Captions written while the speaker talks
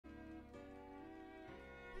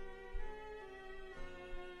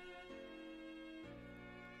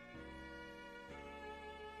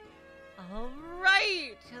All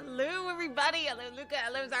right. Hello, everybody. Hello, Luca.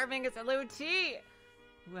 Hello, Zarvingus. Hello, T.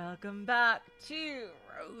 Welcome back to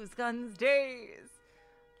Rose Guns Days.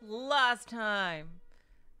 Last time,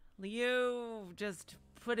 Leo just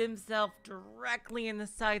put himself directly in the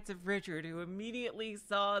sights of Richard, who immediately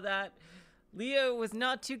saw that Leo was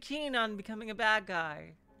not too keen on becoming a bad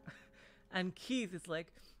guy. And Keith is like,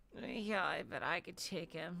 yeah, I bet I could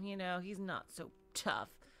take him. You know, he's not so tough.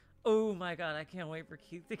 Oh my god, I can't wait for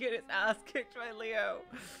Keith to get his ass kicked by Leo.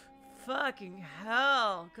 Fucking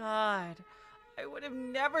hell, god. I would have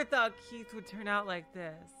never thought Keith would turn out like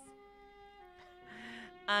this.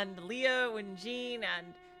 And Leo and Jeanne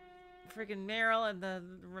and friggin' Meryl and the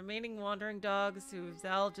remaining wandering dogs, who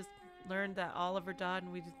Zell just learned that Oliver died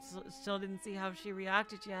and we still didn't see how she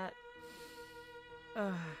reacted yet.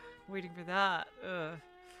 Waiting for that.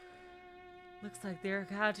 Looks like they're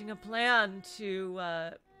hatching a plan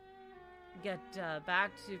to get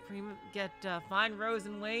back to find Rose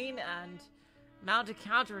and Wayne and mount a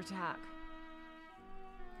counterattack.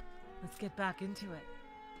 Let's get back into it.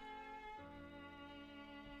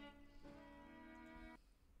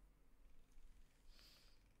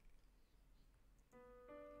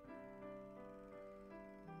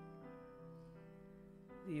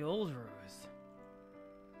 The old Rose.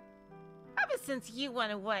 Ever since you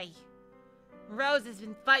went away, Rose has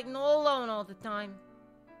been fighting all alone all the time.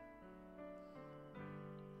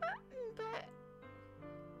 But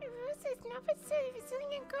Rose is never such a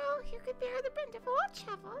resilient girl who could bear the brunt of all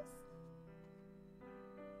troubles.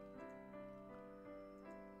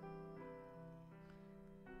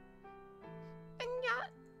 And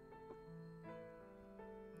yet,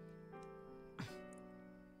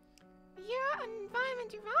 the year and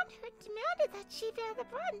environment around her demanded that she bear the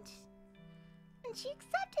brunt. And she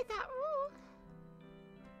accepted that rule.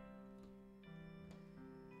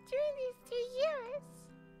 During these 3 years,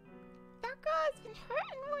 that girl has been hurt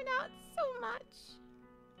and worn out so much.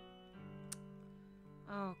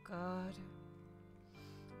 Oh, God.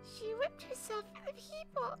 She whipped herself for the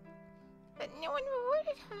people, but no one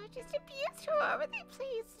rewarded her, just abused her however they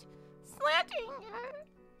pleased, slandering her.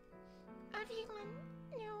 Everyone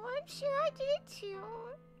knew, I'm sure I did it too.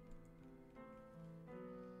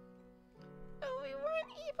 But we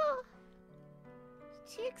weren't able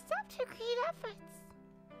to accept her great efforts,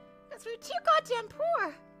 because we're too goddamn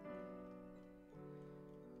poor.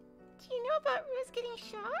 Do you know about Rose getting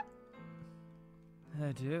shot?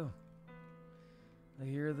 I do. I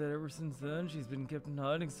hear that ever since then she's been kept in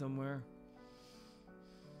hiding somewhere.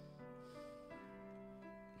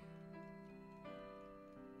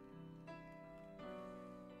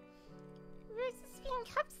 Rose is being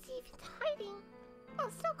kept safe in hiding, while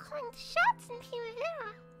still calling the shots in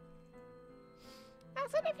Primavera.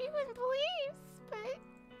 That's what everyone believes, but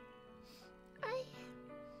I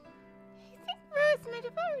think Rose might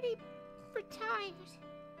have already retired.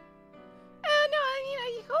 Oh no,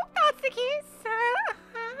 I hope that's the case.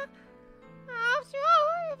 After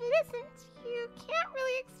all, if it isn't, you can't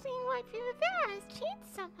really explain why Primavera has changed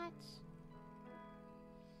so much.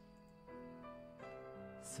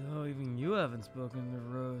 So even you haven't spoken to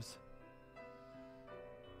Rose.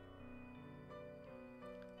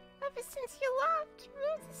 Ever since you left,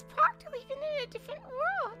 Rose has practically been in a different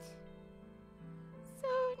world. So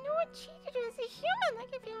no one treated her as a human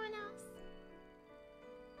like everyone else.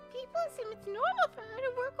 People assume it's normal for her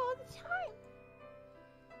to work all the time.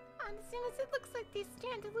 And as soon as it looks like they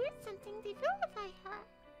stand to lose something, they vilify her.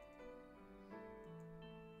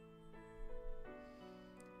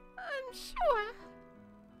 I'm sure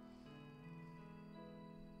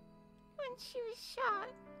when she was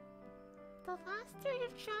shot, the last thread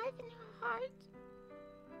of drive in her heart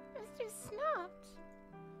was just snapped.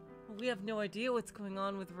 We have no idea what's going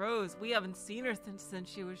on with Rose. We haven't seen her since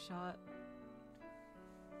she was shot.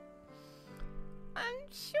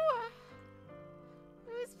 I'm sure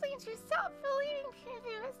Rose blames herself for leaving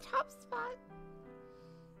Primavera's top spot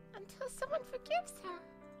until someone forgives her.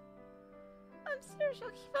 I'm sure she'll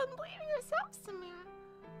keep on blaming herself somewhere,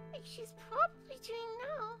 like she's probably doing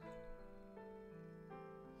now.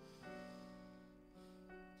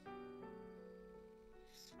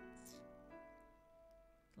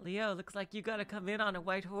 Leo, looks like you gotta come in on a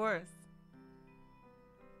white horse.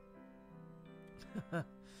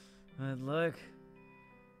 I'd like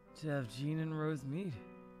to have Jeanne and Rose meet.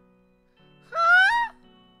 Huh?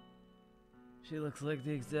 She looks like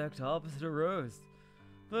the exact opposite of Rose,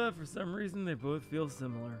 but for some reason they both feel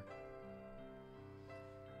similar.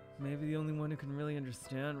 Maybe the only one who can really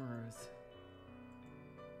understand Rose.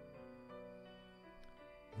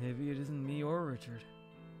 Maybe it isn't me or Richard.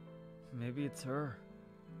 Maybe it's her.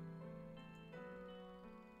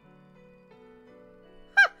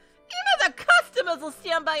 heroes will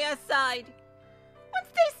stand by our side. Once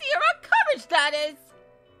they see our courage, that is.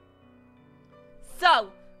 So,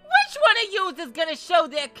 which one of yous is gonna show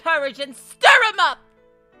their courage and stir 'em up?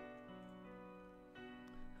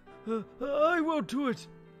 I won't do it.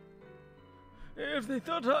 If they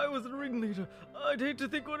thought I was the ringleader, I'd hate to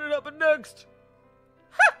think what would happen next.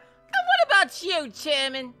 Ha! And what about you,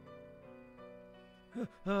 Chairman?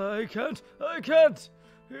 I can't.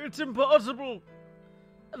 It's impossible.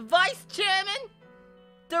 Vice Chairman?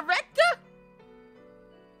 Director?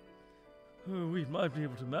 We might be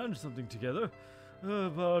able to manage something together,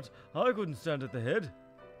 but I couldn't stand at the head.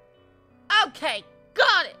 Okay,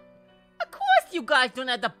 got it. Of course you guys don't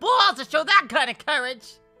have the balls to show that kind of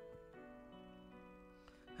courage.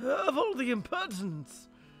 Have all the impertinence.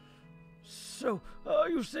 So, are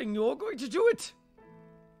you saying you're going to do it?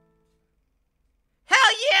 Hell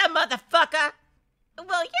yeah, motherfucker!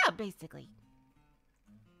 Well, yeah, basically.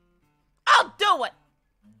 I'll do it!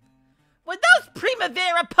 When those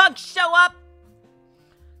Primavera punks show up,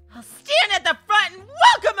 I'll stand at the front and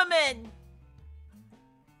welcome them in!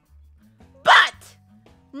 But,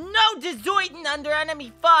 no deserting under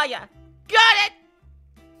enemy fire. Got it?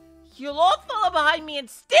 You'll all follow behind me and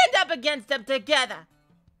stand up against them together.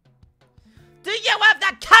 Do you have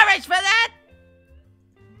the courage for that?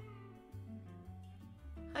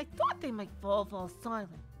 I thought they might fall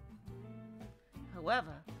silent.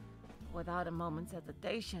 However, without a moment's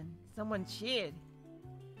hesitation, someone cheered.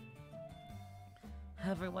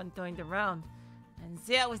 Everyone turned around, and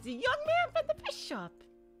there was the young man from the fish shop.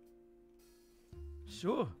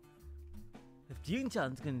 Sure. If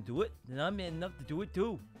Jeanne-chan's gonna do it, then I'm man enough to do it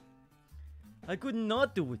too. I could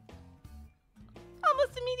not do it.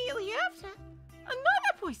 Almost immediately after,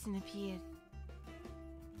 another person appeared.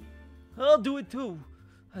 I'll do it too.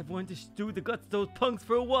 I've wanted to stew the guts of those punks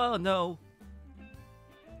for a while now.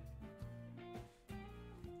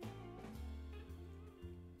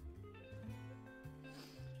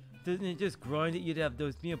 Doesn't it just grind that you'd have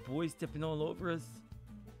those mere boys stepping all over us?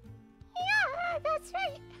 Yeah, that's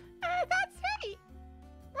right. That's right.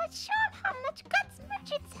 Let's show 'em how much guts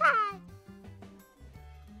merchants have.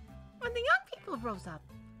 When the young people rose up,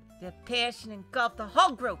 their passion engulfed the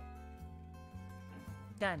whole group.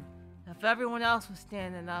 Then, if everyone else was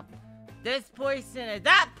standing up, this person or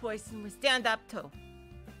that person would stand up too.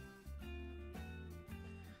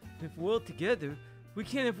 If we're all together, we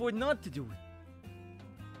can't afford not to do it.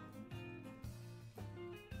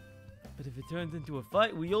 But if it turns into a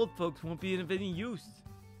fight, we old folks won't be of any use.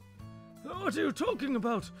 What are you talking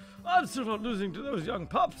about? I'm still not losing to those young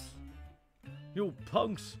pups. You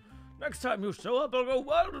punks. Next time you show up, I'll go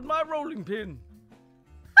wild with my rolling pin.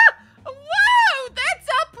 Ha! Whoa! That's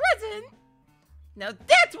our prison! Now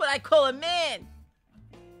that's what I call a man!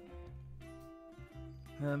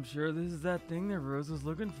 I'm sure this is that thing that Rose was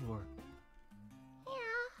looking for.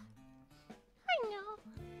 Yeah, I know.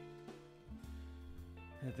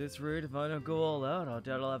 At this rate, if I don't go all out, I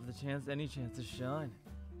doubt I'll have any chance to shine.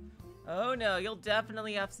 Oh no, you'll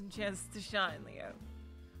definitely have some chances to shine, Leo.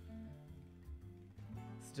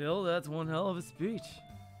 Still, that's one hell of a speech.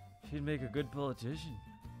 She'd make a good politician.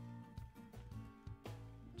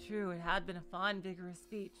 True, it had been a fine, vigorous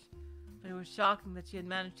speech, but it was shocking that she had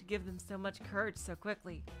managed to give them so much courage so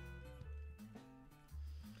quickly.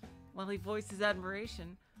 While he voiced his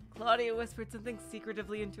admiration, Claudia whispered something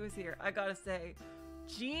secretively into his ear. I gotta say,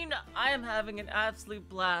 Jeanne, I am having an absolute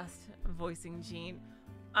blast voicing Jeanne.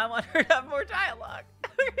 I want her to have more dialogue.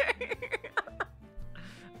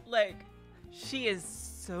 Like, she is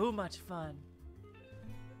so much fun.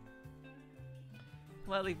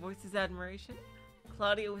 While he voiced his admiration,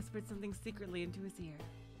 Claudia whispered something secretly into his ear.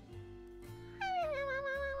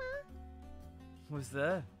 What's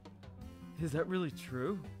that? Is that really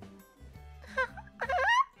true?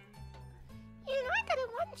 You're not gonna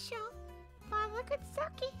one show, but look at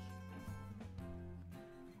Saki.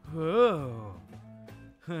 Whoa.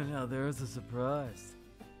 Now there's a surprise.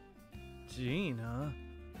 Jeanne, huh?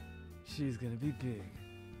 She's gonna be big.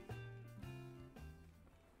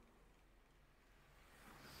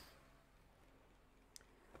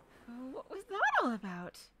 What was that all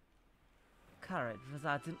about? Courage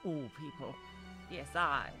resides in all people. Yes,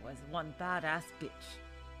 I was one badass bitch.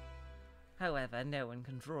 However, no one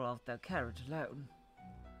can draw out their courage alone.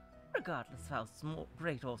 Regardless of how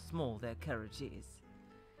great or small their courage is,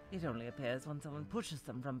 it only appears when someone pushes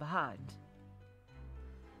them from behind.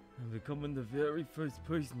 And becoming the very first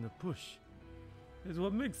person to push is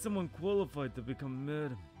what makes someone qualified to become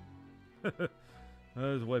Madam.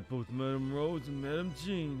 That's why both Madam Rose and Madam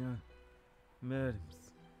Jeanne are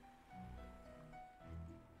Madams.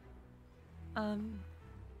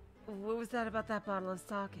 What was that about that bottle of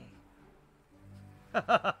sake?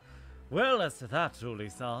 Well, as to that,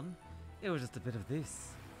 Julie-san, it was just a bit of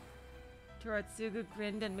this. Toratsugu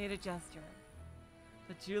grinned and made a gesture.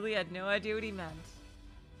 But Julie had no idea what he meant.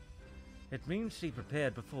 It means she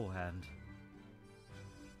prepared beforehand.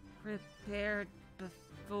 Prepared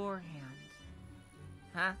beforehand.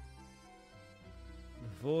 Huh?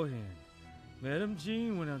 Beforehand, Madame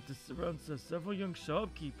Jeanne went out to surround several young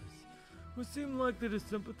shopkeepers who seemed likely to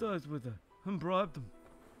sympathize with her and bribed them.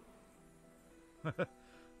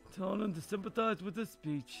 Telling them to sympathize with her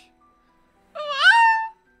speech.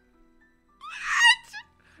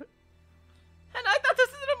 And I thought this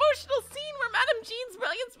was an emotional scene where Madame Jeanne's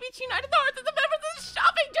brilliant speech united the hearts of the members of the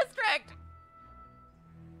shopping district!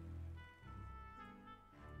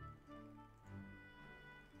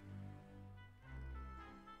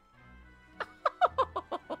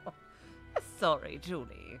 Sorry,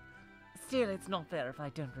 Julie. Still, it's not fair if I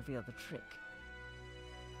don't reveal the trick.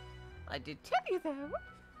 I did tell you, though,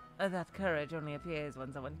 that courage only appears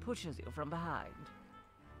when someone pushes you from behind.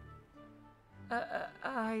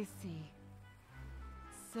 I see.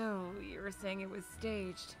 So, you were saying it was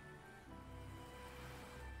staged.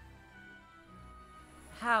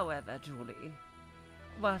 However, Julie,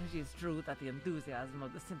 while it is true that the enthusiasm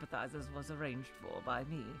of the sympathizers was arranged for by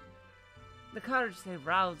me, the courage they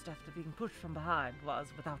roused after being pushed from behind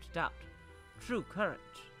was, without doubt, true courage.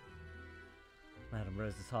 Madame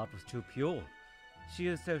Rose's heart was too pure.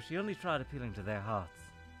 She only tried appealing to their hearts.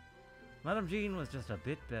 Madame Jeanne was just a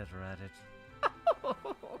bit better at it.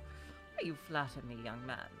 You flatter me, young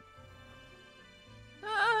man.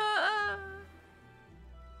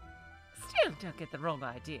 Still, don't get the wrong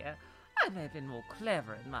idea. I may have been more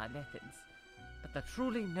clever in my methods, but the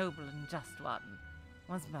truly noble and just one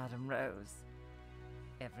was Madame Rose.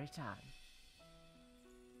 Every time.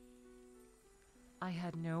 I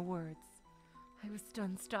had no words. I was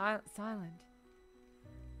stunned silent.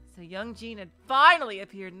 So young Jeanne had finally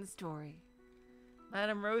appeared in the story.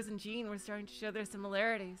 Madame Rose and Jeanne were starting to show their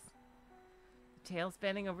similarities. The tale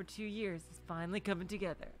spanning over 2 years is finally coming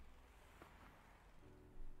together.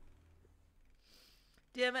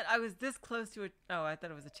 Damn it, I was this close to it. Oh, I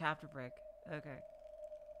thought it was a chapter break. Okay.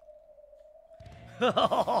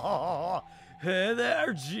 Hey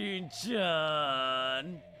there,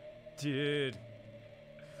 Jeanne-chan. Dude.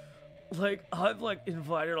 I've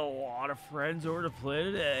invited a lot of friends over to play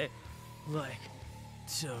today.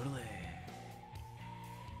 Totally.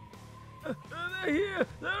 They're here!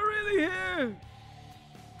 They're really here!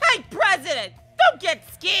 Hey, President! Don't get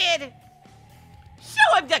scared!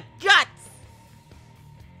 Show him the guts!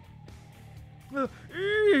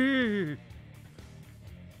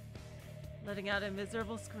 Letting out a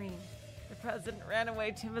miserable scream, the President ran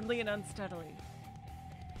away timidly and unsteadily,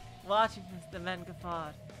 watching as the men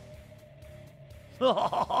guffawed.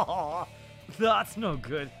 That's no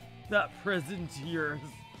good. That President's yours.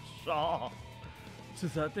 Shaw.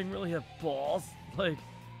 Does that thing really have balls?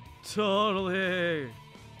 Totally.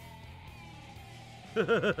 Who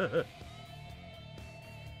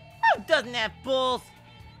doesn't have balls?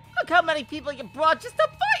 Look how many people you brought just to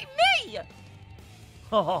fight me!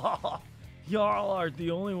 Y'all aren't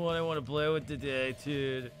the only one I want to play with today,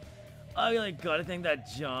 dude. I gotta think that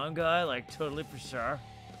John guy, totally for sure.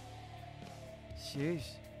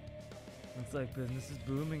 Sheesh. Looks like business is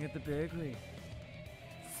booming at the bakery.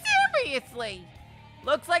 Seriously?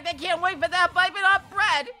 Looks like they can't wait for that piping hot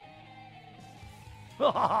bread!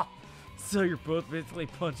 So you're both basically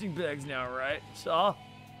punching bags now, right, Shaw?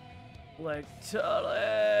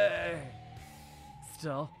 Totally.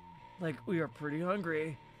 Still, we are pretty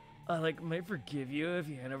hungry. I might forgive you if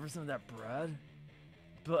you hand over some of that bread.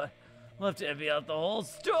 But we'll have to empty out the whole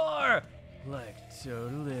store!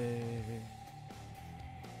 Totally.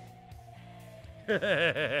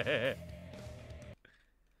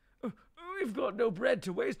 We've got no bread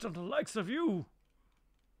to waste on the likes of you.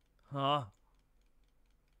 Huh?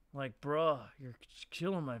 Bruh, you're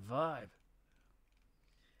killing my vibe.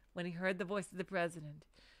 When he heard the voice of the President,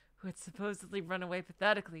 who had supposedly run away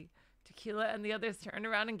pathetically, Tequila and the others turned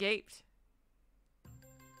around and gaped.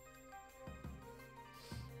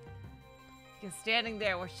 Because standing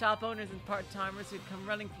there were shop owners and part-timers who'd come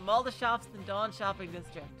running from all the shops in the Dawn shopping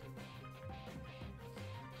district.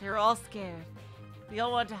 They were all scared. They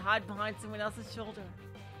all wanted to hide behind someone else's shoulder.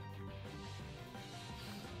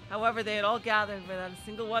 However, they had all gathered without a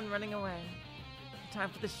single one running away. Time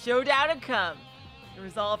for the showdown to come. The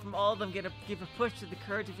resolve from all of them give a push to the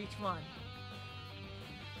courage of each one.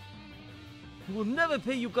 We'll never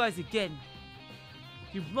pay you guys again.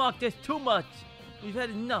 You've mocked us too much. We've had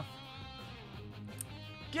enough.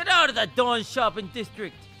 Get out of the Dawn shopping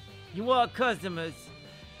district. You want customers.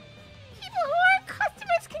 People who aren't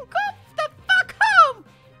customers can go the fuck home!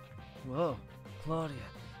 Whoa, Claudia.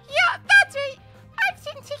 Yeah, that's right! I've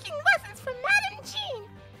been taking lessons from Madam Jeanne!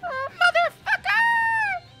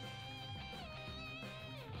 Motherfucker!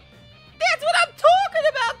 That's what I'm talking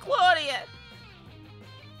about, Claudia!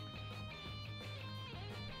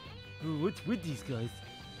 Ooh, what's with these guys?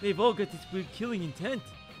 They've all got this weird killing intent.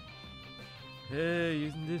 Hey,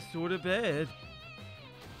 isn't this sort of bad?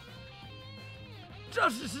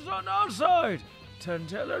 Justice is on our side! Turn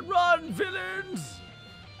tail and run, villains!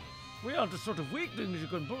 We aren't the sort of weaklings you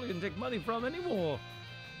can bully and take money from anymore.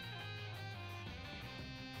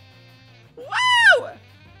 Wow!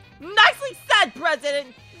 Nicely said,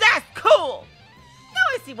 President! That's cool!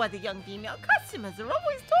 Now I see why the young female customers are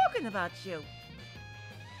always talking about you.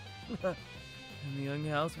 And the young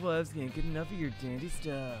housewives can't get enough of your dandy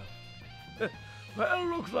style. Well,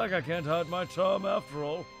 looks like I can't hide my charm after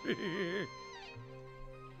all.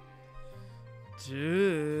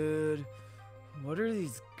 Dude, what are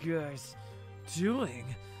these guys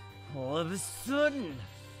doing all of a sudden?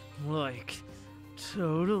 Like,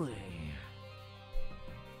 totally.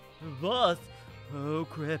 Boss? Oh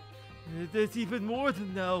crap, there's even more to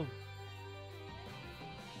know.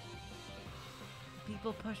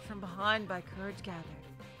 People pushed from behind by courage gathered.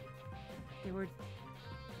 They were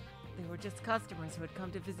just customers who had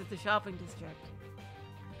come to visit the shopping district.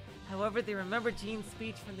 However, they remembered Jeanne's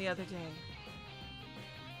speech from the other day.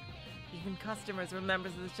 Even customers were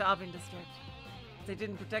members of the shopping district. If they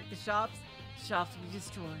didn't protect the shops would be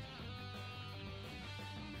destroyed.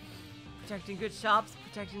 Protecting good shops,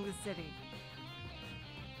 protecting the city.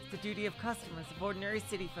 It's the duty of customers, of ordinary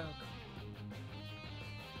city folk.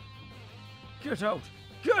 Get out!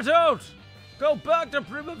 Get out! Go back to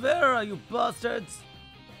Primavera, you bastards!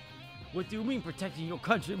 What do you mean protecting your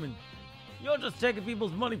countrymen? You're just taking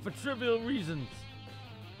people's money for trivial reasons.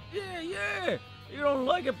 Yeah! You don't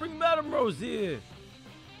like it? Bring Madame Rose here.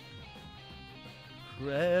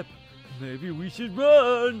 Crap. Maybe we should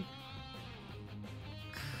run.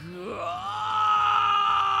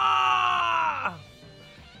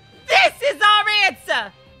 This is our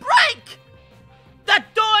answer! Break! The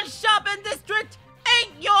Dawn Shopping District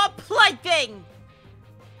ain't your plaything!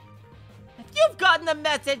 If you've gotten the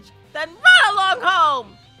message, then run along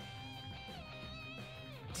home!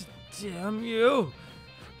 Damn you!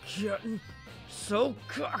 Getting so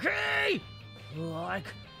cocky! Like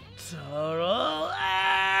total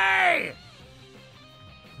A!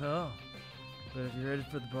 Oh, but if you're headed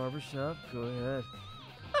for the barber shop, go ahead.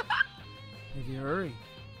 If you hurry,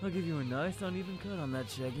 I'll give you a nice uneven cut on that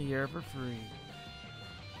shaggy hair for free.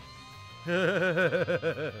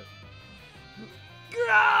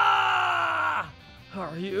 Gah!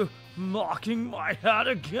 Are you mocking my hat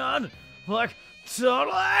again? Like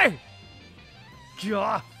totally?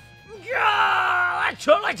 Gah! Gah! Like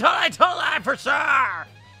totally for sure!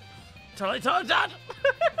 Totally done!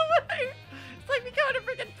 It's like becoming a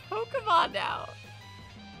freaking Pokemon now.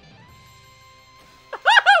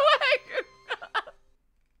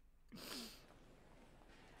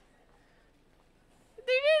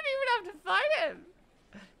 They didn't even have to fight him.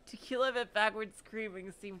 Tequila bit backward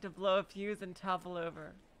screaming seemed to blow a fuse and topple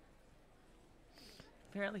over.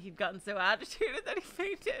 Apparently he'd gotten so agitated that he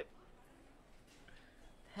fainted.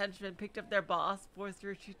 The henchmen picked up their boss, forced to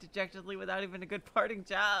retreat dejectedly without even a good parting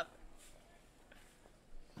jab.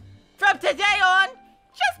 From today on,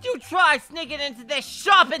 just you try sneaking into this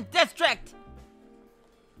shopping district!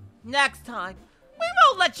 Next time, we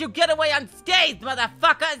won't let you get away unscathed,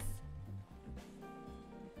 motherfuckers!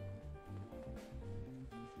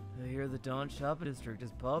 I hear the Dawn Shopping District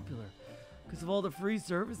is popular because of all the free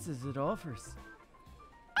services it offers.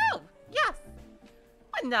 Oh, yes!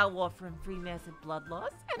 We're now offering free massive blood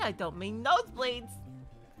loss, and I don't mean nosebleeds.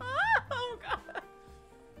 Oh, God.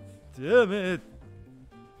 Damn it!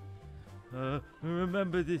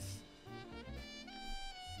 Remember this.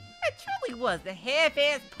 It truly was a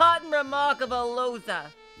half-assed, pot and remarkable loser.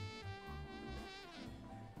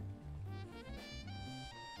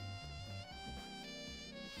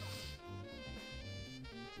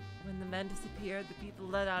 When the men disappeared, the people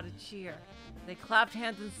let out a cheer. They clapped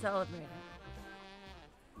hands and celebrated.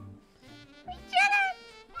 We did it!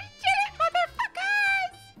 We did it,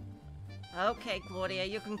 motherfuckers! Okay, Claudia,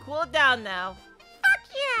 you can cool down now. Fuck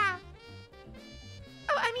yeah!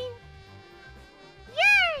 Oh, I mean...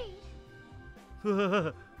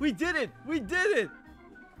 Yay! We did it! We did it!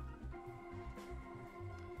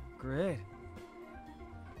 Great.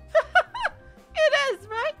 It is,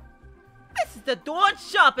 right? This is the Dawn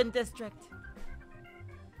Shopping District.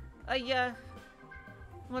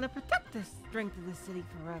 want to protect the strength of the city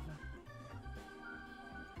forever.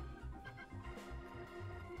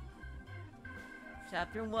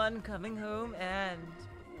 Chapter 1, Coming Home, and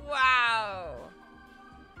wow!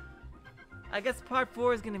 I guess part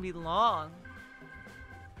 4 is going to be long.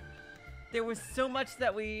 There was so much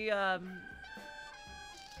that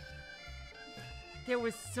there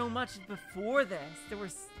was so much before this. There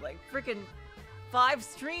was like freaking 5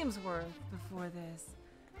 streams worth before this.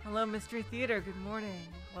 Hello, Mystery Theater. Good morning.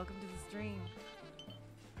 Welcome to the stream.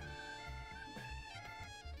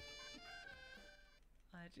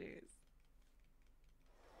 Ah, jeez.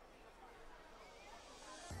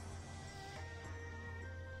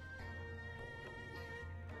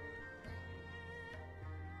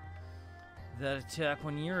 That attack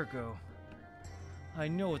 1 year ago. I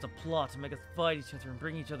know it's a plot to make us fight each other and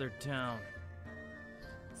bring each other down.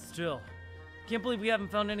 Still, can't believe we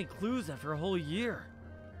haven't found any clues after a whole year.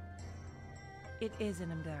 It is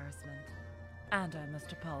an embarrassment, and I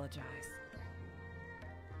must apologize.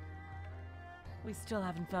 We still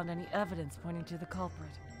haven't found any evidence pointing to the culprit.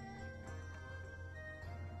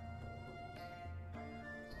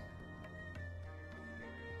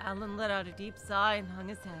 Alan let out a deep sigh and hung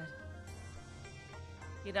his head.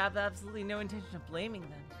 He'd have absolutely no intention of blaming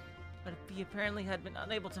them, but he apparently had been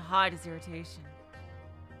unable to hide his irritation.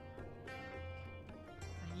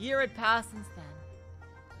 A year had passed since then.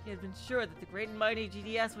 He had been sure that the great and mighty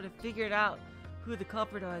GDS would have figured out who the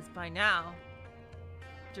culprit was by now.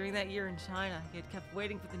 During that year in China, he had kept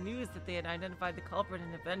waiting for the news that they had identified the culprit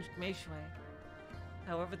and avenged Meishui.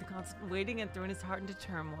 However, the constant waiting had thrown his heart into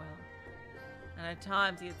turmoil, and at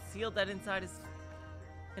times he had sealed that inside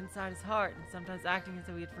his heart, and sometimes acting as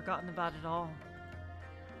though he had forgotten about it all.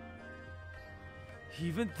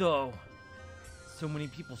 Even though so many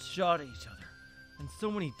people shot at each other, and so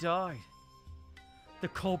many died, the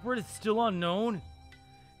culprit is still unknown?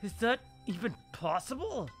 Is that even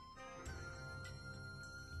possible?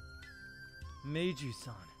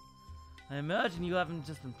 Meiju-san, I imagine you haven't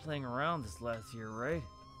just been playing around this last year, right?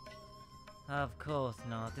 Of course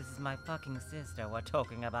not. This is my fucking sister we're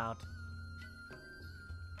talking about.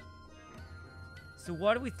 So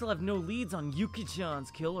why do we still have no leads on Yuki-chan's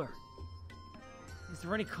killer? Is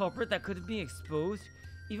there any culprit that couldn't be exposed,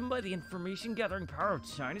 even by the information-gathering power of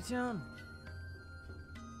Chinatown?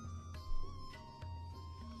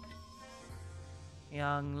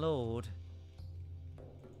 Young lord.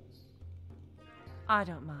 I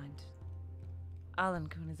don't mind.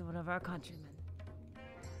 Alan-kun is one of our countrymen.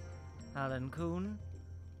 Alan-kun?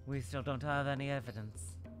 We still don't have any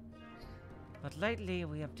evidence. But lately,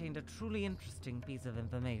 we obtained a truly interesting piece of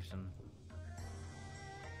information.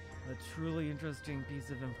 A truly interesting piece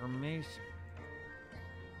of information?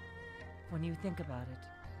 When you think about it,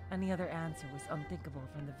 any other answer was unthinkable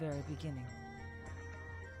from the very beginning.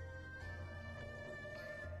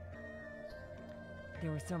 There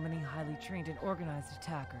were so many highly trained and organized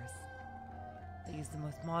attackers. They used the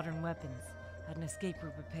most modern weapons, had an escape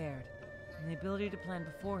route prepared, and the ability to plan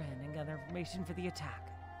beforehand and gather information for the attack.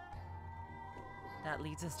 That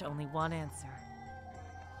leads us to only one answer.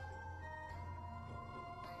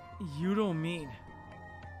 You don't mean...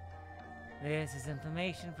 This is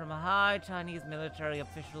information from a high Chinese military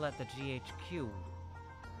official at the GHQ.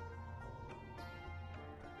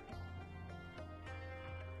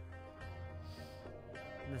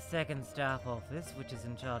 The second staff office, which is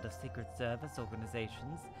in charge of secret service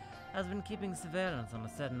organizations, has been keeping surveillance on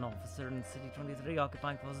a certain officer in City 23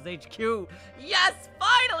 occupying Forces HQ. Yes,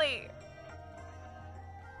 finally!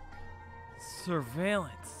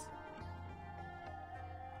 Surveillance.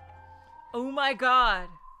 Oh my god.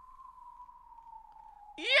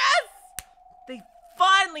 Yes! They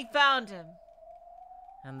finally found him!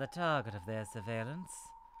 And the target of their surveillance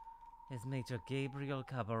is Major Gabriel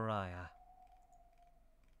Cabaraya.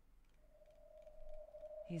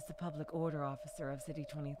 He's the public order officer of City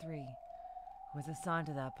 23, who was assigned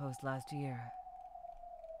to that post last year.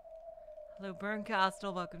 Hello,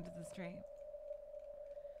 Burncastle, welcome to the stream.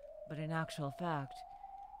 But in actual fact,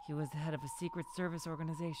 he was the head of a secret service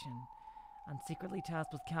organization and secretly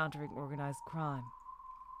tasked with countering organized crime.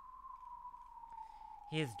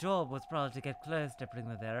 His job was probably to get close to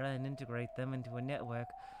Primavera and integrate them into a network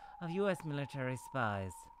of US military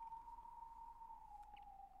spies.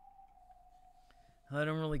 I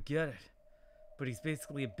don't really get it, but he's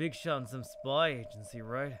basically a big shot in some spy agency,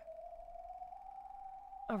 right?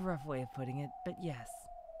 A rough way of putting it, but yes.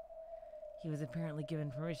 He was apparently given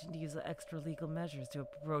permission to use the extra legal measures to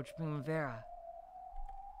approach Primavera.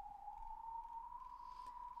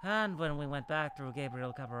 And when we went back through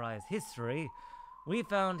Gabriel Cabaraya's history, we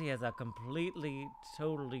found he has a completely,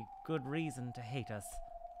 totally good reason to hate us.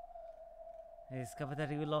 He discovered that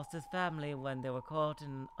he lost his family when they were caught in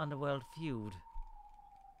an underworld feud.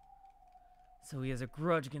 So he has a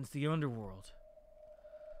grudge against the underworld.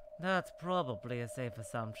 That's probably a safe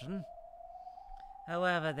assumption.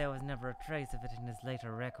 However, there was never a trace of it in his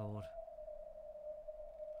later record.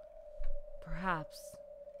 Perhaps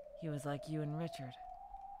he was like you and Richard.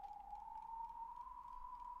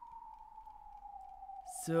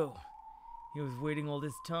 So, he was waiting all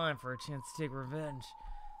this time for a chance to take revenge.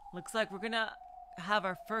 Looks like we're gonna have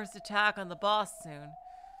our first attack on the boss soon.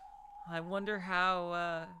 I wonder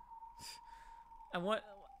how,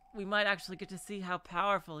 we might actually get to see how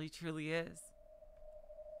powerful he truly is.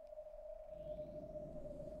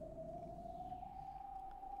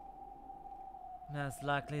 Most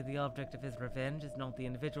likely the object of his revenge is not the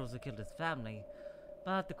individuals who killed his family,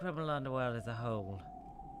 but the criminal underworld as a whole.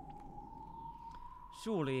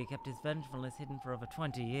 Surely he kept his vengefulness hidden for over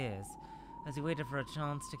 20 years, as he waited for a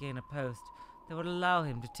chance to gain a post that would allow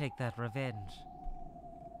him to take that revenge.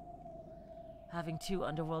 Having two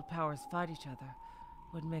underworld powers fight each other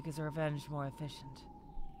would make his revenge more efficient.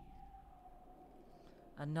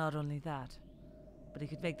 And not only that, but he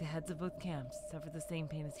could make the heads of both camps suffer the same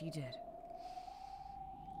pain as he did.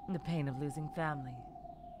 The pain of losing family.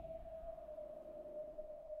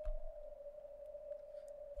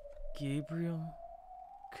 Gabriel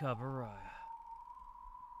Cabaraya.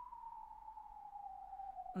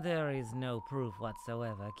 There is no proof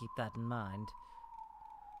whatsoever, keep that in mind.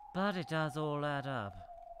 But it does all add up.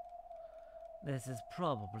 This is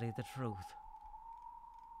probably the truth.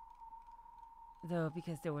 Though,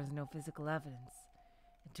 because there was no physical evidence,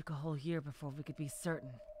 it took a whole year before we could be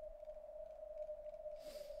certain.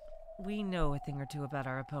 We know a thing or two about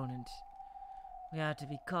our opponent. We have to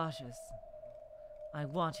be cautious. I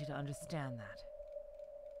want you to understand that.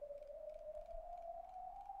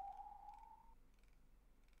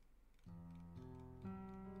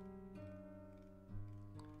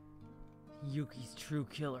 Yuki's true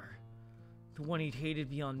killer. The one he'd hated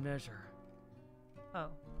beyond measure. Oh.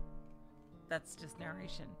 That's just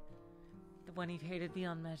narration. The one he'd hated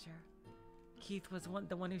beyond measure. Keith was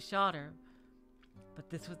the one who shot her. But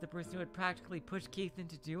this was the person who had practically pushed Keith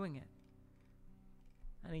into doing it.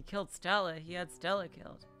 And he killed Stella. He had Stella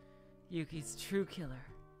killed. Yuki's true killer.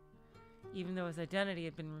 Even though his identity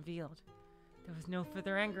had been revealed, there was no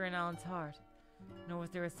further anger in Alan's heart, nor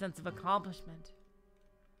was there a sense of accomplishment.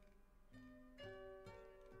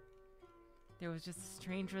 There was just a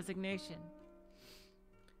strange resignation,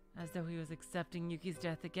 as though he was accepting Yuki's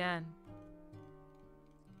death again.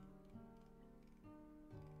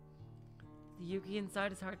 The Yuki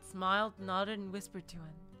inside his heart smiled, nodded, and whispered to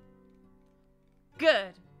him.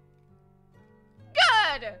 Good!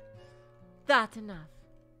 Good! That's enough.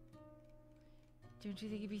 Don't you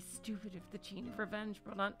think it'd be stupid if the chain of revenge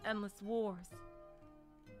brought on endless wars?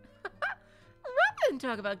 Rather than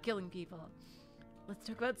talk about killing people, let's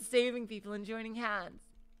talk about saving people and joining hands.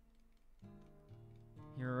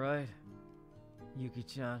 You're right,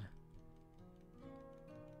 Yuki-chan.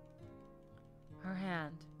 Her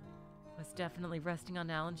hand was definitely resting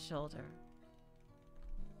on Alan's shoulder.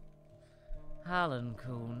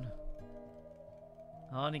 Alan-kun.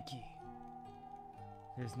 Aniki.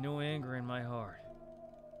 There's no anger in my heart.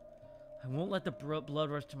 I won't let the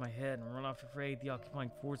blood rush to my head and run off to raid the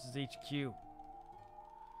occupying forces HQ.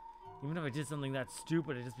 Even if I did something that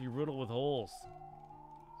stupid, I'd just be riddled with holes.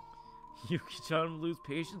 Yuki-chan will lose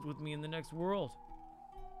patience with me in the next world.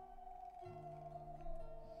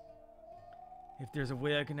 If there's a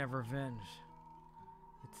way I can have revenge,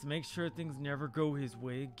 it's to make sure things never go his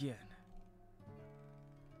way again.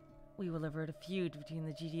 We will avert a feud between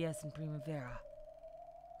the GDS and Primavera.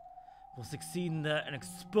 We'll succeed in that and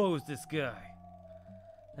expose this guy.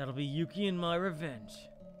 That'll be Yuki and my revenge.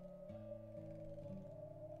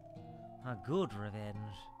 A good revenge.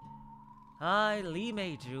 I, Lee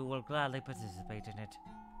Meiju, will gladly participate in it.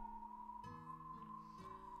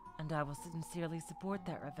 And I will sincerely support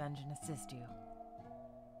that revenge and assist you.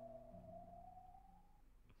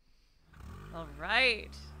 All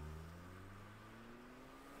right.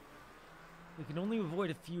 We can only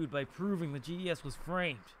avoid a feud by proving the GDS was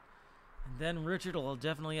framed. And then Richard will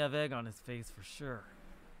definitely have egg on his face for sure.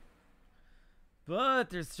 But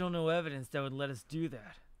there's still no evidence that would let us do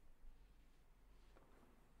that.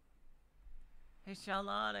 Hey,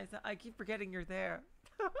 Shalon, I keep forgetting you're there.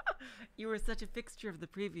 You were such a fixture of the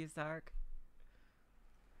previous arc.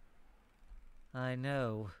 I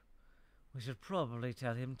know. We should probably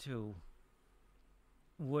tell him too.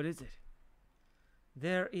 What is it?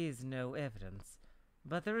 There is no evidence,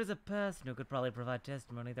 but there is a person who could probably provide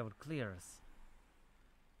testimony that would clear us.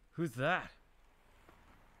 Who's that?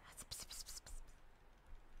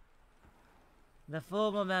 The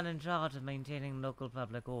former man in charge of maintaining local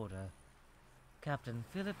public order, Captain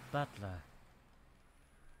Philip Butler.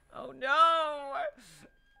 Oh no!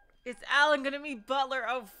 Is Alan gonna meet Butler?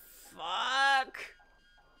 Oh fuck!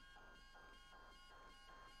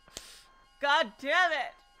 God damn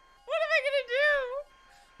it! What am I gonna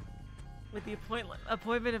do? With the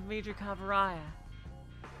appointment of Major Cavaraya,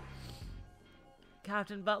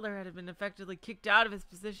 Captain Butler had been effectively kicked out of his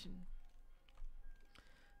position.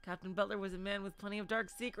 Captain Butler was a man with plenty of dark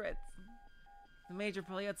secrets. The Major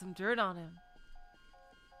probably had some dirt on him.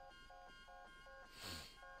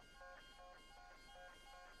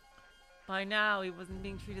 By now, he wasn't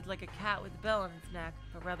being treated like a cat with a bell on its neck,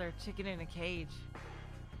 but rather a chicken in a cage.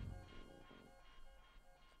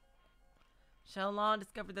 Xiaolan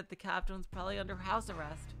discovered that the captain was probably under house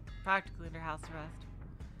arrest, practically under house arrest,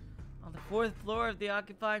 on the 4th floor of the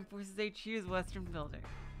Occupying Forces HQ's Western Building.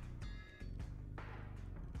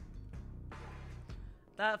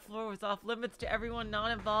 That floor was off limits to everyone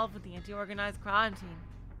not involved with the anti-organized crime team.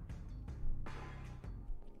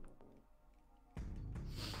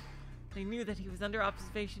 They knew that he was under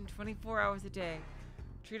observation 24 hours a day,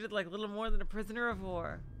 treated like little more than a prisoner of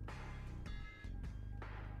war.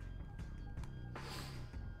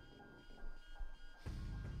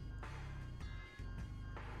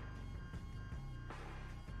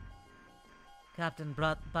 Captain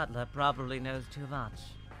Butler probably knows too much.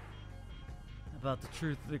 About the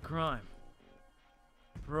truth of the crime.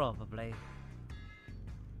 Probably.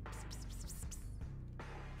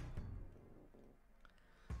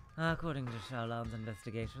 According to Xiaolan's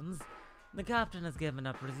investigations, the captain has given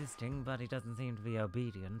up resisting, but he doesn't seem to be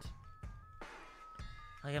obedient.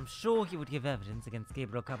 I am sure he would give evidence against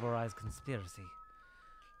Gabriel Cabarai's conspiracy.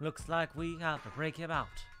 Looks like we have to break him out.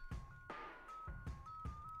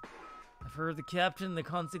 I've heard the captain and the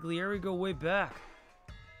consigliere go way back.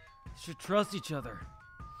 They should trust each other.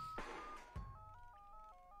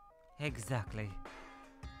 Exactly.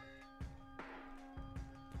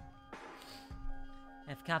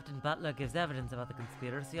 If Captain Butler gives evidence about the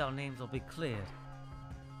conspiracy, our names will be cleared.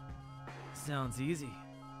 Sounds easy.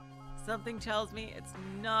 Something tells me it's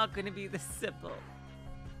not going to be this simple.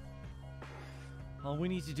 All we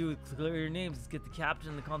need to do with clear your names is get the captain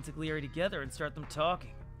and the consigliere together and start them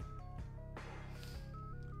talking.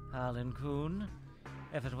 Alan Kuhn,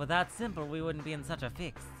 if it were that simple, we wouldn't be in such a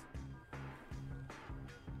fix.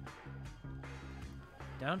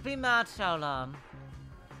 Don't be mad, Xiaolan,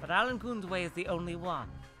 but Alan Kuhn's way is the only one.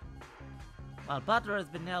 While Butler has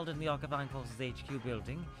been held in the Occupying Forces HQ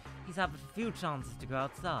building, he's had a few chances to go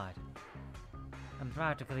outside, and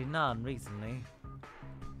practically none recently.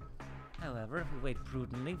 However, if we wait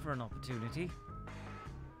prudently for an opportunity...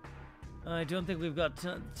 I don't think we've got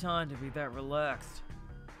time to be that relaxed.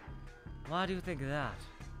 Why do you think that?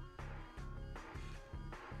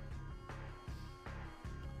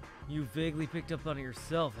 You vaguely picked up on it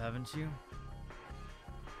yourself, haven't you?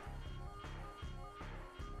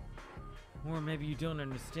 Or maybe you don't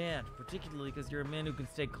understand, particularly because you're a man who can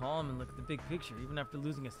stay calm and look at the big picture even after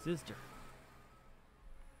losing a sister.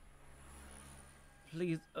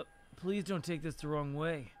 Please don't take this the wrong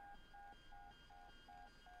way.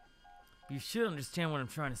 You should understand what I'm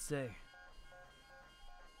trying to say.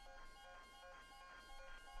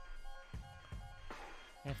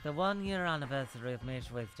 If the 1-year anniversary of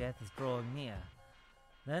Meishui's death is drawing near,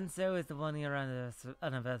 then so is the 1-year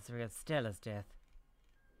anniversary of Stella's death.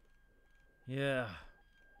 Yeah.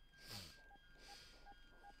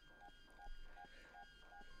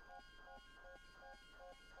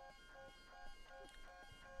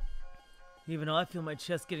 Even I feel my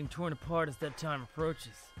chest getting torn apart as that time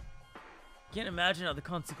approaches. Can't imagine how the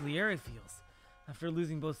consigliere feels after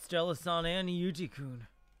losing both Stella-san and Yuji-kun.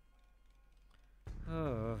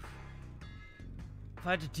 Oh. If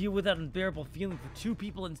I had to deal with that unbearable feeling for 2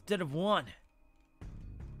 people instead of 1.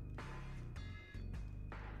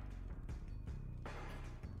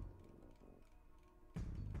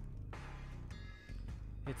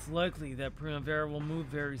 It's likely that Primavera will move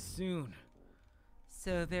very soon.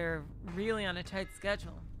 So they're really on a tight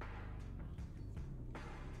schedule.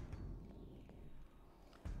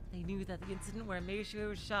 They knew that the incident where Meishui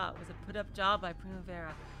was shot was a put-up job by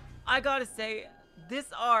Primavera. I gotta say, this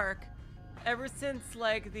arc, ever since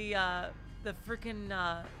like the freaking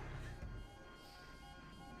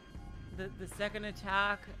the second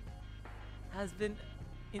attack, has been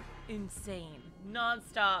insane,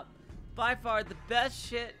 non-stop. By far the best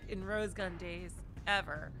shit in Rose Gun days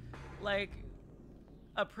ever. Like,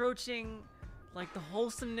 approaching like the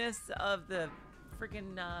wholesomeness of the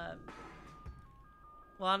freaking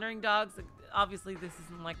wandering dogs. Like, obviously this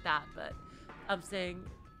isn't like that, but I'm saying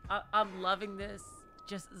I'm loving this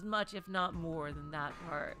just as much, if not more, than that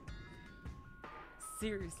part.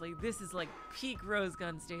 Seriously, this is like peak Rose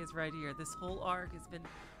Guns days right here. This whole arc has been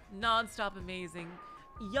non-stop amazing.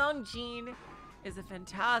 Young Jeanne is a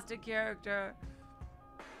fantastic character.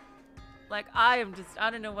 Like, I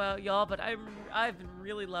don't know about y'all, but I've been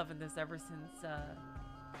really loving this ever since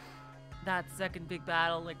that second big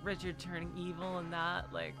battle, like Richard turning evil and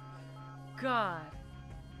that, like, God.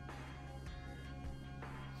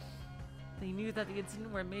 They knew that the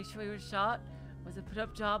incident where Mei Shui was shot was a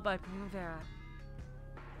put-up job by Primavera.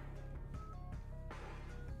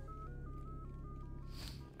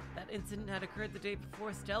 That incident had occurred the day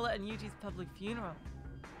before Stella and Yuji's public funeral.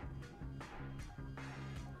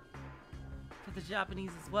 For the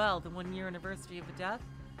Japanese as well, the 1-year anniversary of the death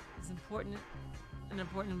is an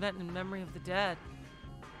important event in memory of the dead.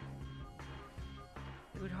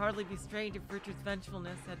 It would hardly be strange if Richard's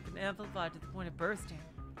vengefulness had been amplified to the point of bursting.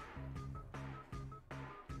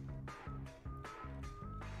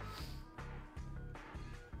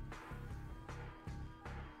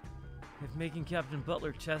 If making Captain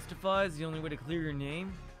Butler testify is the only way to clear your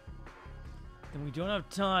name, then we don't have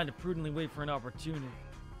time to prudently wait for an opportunity.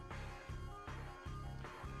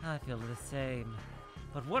 I feel the same.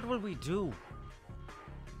 But what will we do?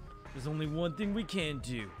 There's only one thing we can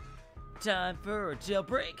do. Time for a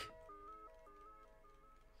jailbreak!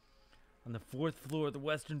 On the 4th floor of the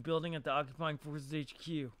western building at the Occupying Forces HQ.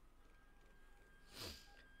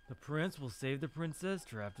 The prince will save the princess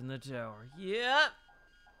trapped in the tower. Yep!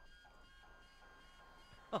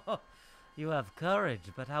 You have courage,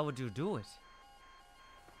 but how would you do it?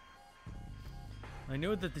 I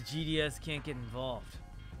know that the GDS can't get involved.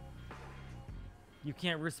 You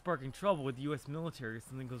can't risk sparking trouble with the US military if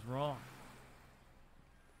something goes wrong.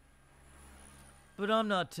 But I'm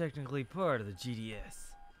not technically part of the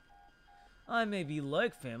GDS. I may be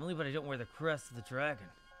like family, but I don't wear the crest of the dragon.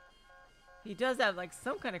 He does have, like,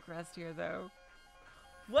 some kind of crest here, though.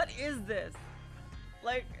 What is this?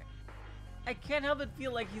 Like, I can't help but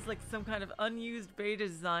feel like he's, like, some kind of unused beta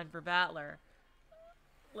design for Battler.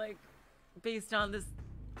 Like, based on this,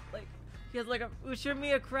 like, he has, like, a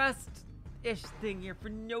Ushimiya crest-ish thing here for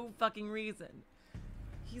no fucking reason.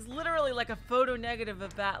 He's literally like a photo negative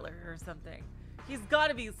of Battler or something. He's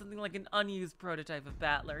gotta be something like an unused prototype of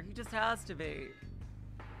Battler. He just has to be.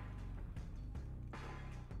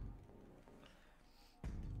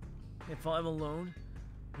 If I'm alone,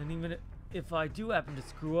 then even if I do happen to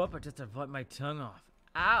screw up, I just have to bite my tongue off.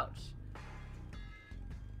 Ouch.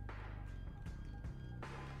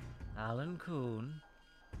 Alan Kuhn.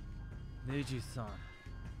 Neji-san.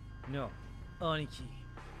 No, Aniki.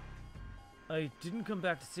 I didn't come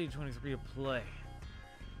back to Stage 23 to play.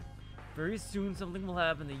 Very soon something will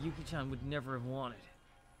happen that Yuki-chan would never have wanted.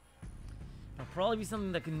 It'll probably be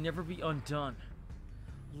something that can never be undone.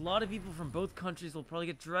 A lot of people from both countries will probably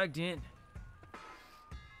get dragged in.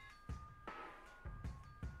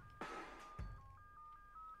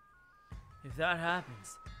 If that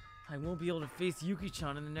happens, I won't be able to face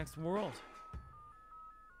Yuki-chan in the next world.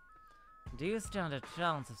 Do you stand a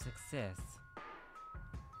chance of success?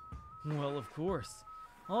 Well, of course.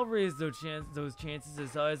 I'll raise those chances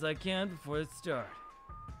as high as I can before the start.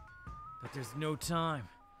 But there's no time.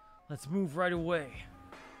 Let's move right away.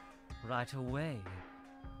 Right away?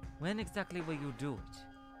 When exactly will you do it?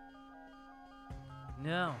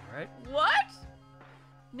 Now, right? What?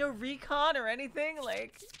 No recon or anything?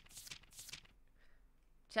 Like...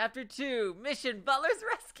 Chapter 2, Mission Butler's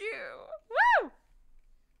Rescue! Woo!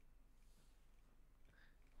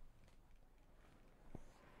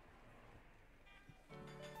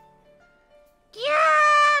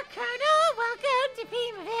 Yeah, Colonel, welcome to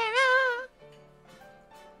Primavera.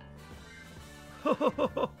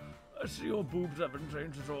 I see your boobs haven't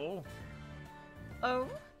changed at all. Oh?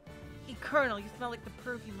 Hey, Colonel, you smell like the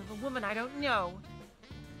perfume of a woman I don't know.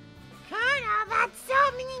 Colonel, that's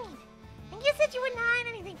so mean. And you said you wouldn't hide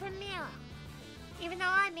anything from Meryl. Even though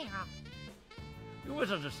I'm Meryl. You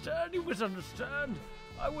misunderstand, you misunderstand.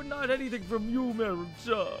 I wouldn't hide anything from you, Meryl,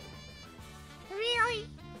 sir. Really?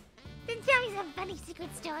 Then tell me some funny secret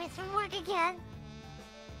stories from work again.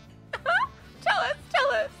 Tell us, tell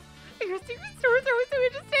us. Your secret stories are so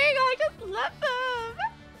interesting. I just love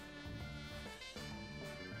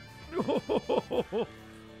them.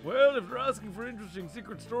 Well, if you're asking for interesting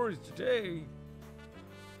secret stories today...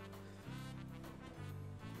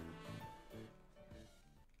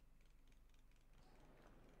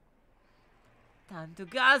 Time to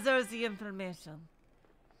gather the information.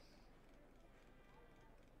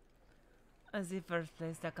 The first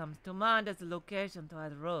place that comes to mind as a location to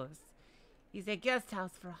add Rose is a guest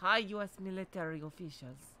house for high U.S. military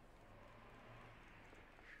officials.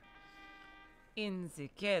 In the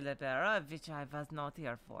Calabera, which I was not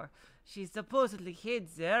here for. She supposedly hid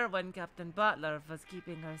there when Captain Butler was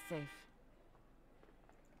keeping her safe.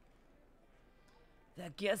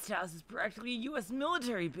 That guest house is practically a U.S.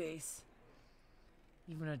 military base.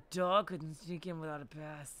 Even a dog couldn't sneak in without a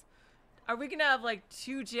pass. Are we gonna have like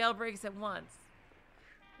 2 jailbreaks at once?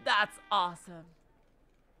 That's awesome.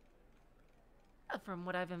 From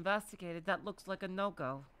what I've investigated, that looks like a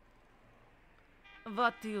no-go.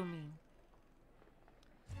 What do you mean?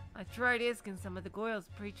 I tried asking some of the Goyles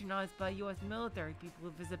patronized by U.S. military people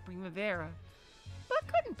who visit Primavera, but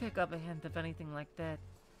couldn't pick up a hint of anything like that.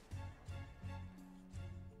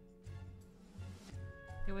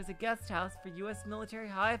 There was a guest house for U.S. military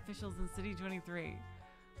high officials in City 23,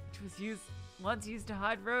 which was once used to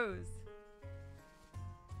hide Rose.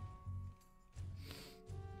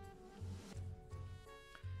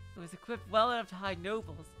 It was equipped well enough to hide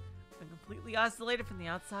nobles, but completely isolated from the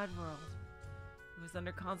outside world. It was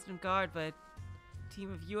under constant guard by a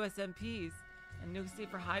team of U.S. MPs, and no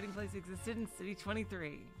safer hiding place existed in City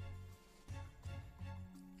 23.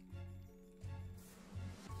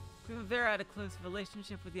 Primavera had a close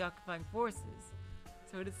relationship with the occupying forces,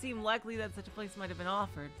 so it seemed likely that such a place might have been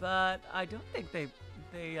offered, but I don't think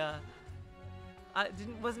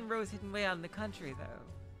wasn't Rose hidden way out in the country, though.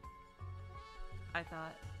 I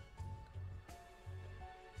thought.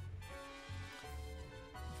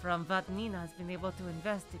 From what Nina has been able to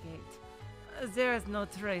investigate, there is no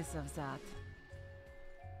trace of that.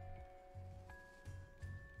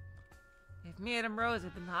 If Madame Rose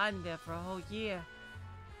had been hiding there for a whole year,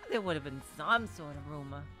 there would have been some sort of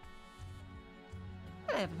rumor.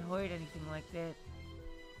 But I haven't heard anything like that.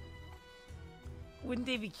 Wouldn't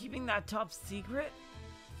they be keeping that top secret?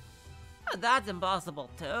 That's impossible,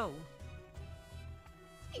 too.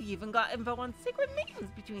 He even got info on secret meetings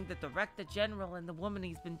between the Director General and the woman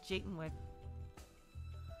he's been cheating with.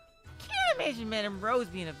 Can't imagine Madame Rose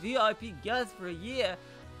being a VIP guest for a year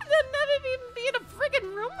and then never even being a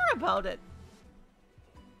friggin' rumor about it.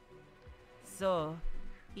 So,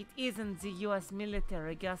 it isn't the U.S.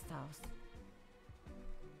 military guest house.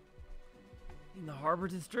 In the harbor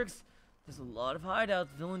districts, there's a lot of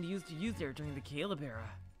hideouts villains used to use there during the Caleb era.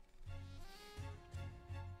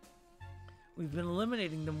 We've been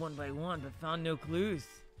eliminating them one by one, but found no clues.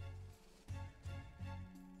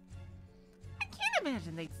 I can't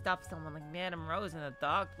imagine they'd stop someone like Madame Rose in a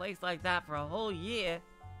dark place like that for a whole year.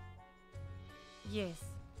 Yes,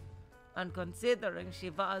 and considering she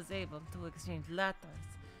was able to exchange letters,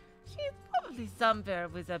 she's probably somewhere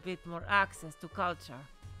with a bit more access to culture.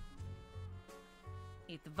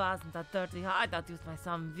 It wasn't a dirty hideout used by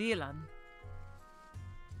some villain.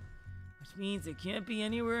 Which means it can't be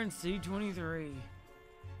anywhere in City 23.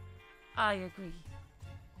 I agree.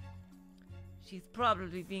 She's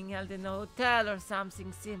probably being held in a hotel or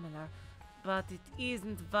something similar, but it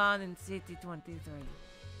isn't one in City 23.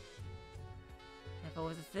 If it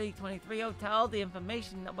was a City 23 hotel, the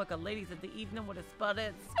information network of ladies of the evening would have spotted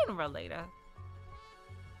it sooner or later.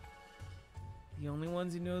 The only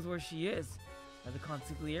ones who knows where she is are the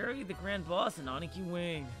consigliere, the Grand Boss, and Aniki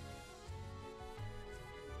Wing.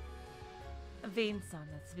 Vincent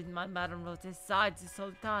has been my Madame Rose's side this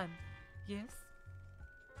whole time, yes?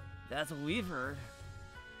 That's what we've heard.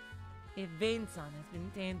 If Vincent has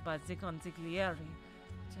been tamed by the consigliere,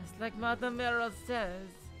 just like Madame Meryl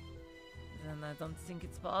says, then I don't think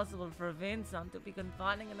it's possible for Vincent to be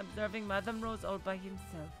confining and observing Madame Rose all by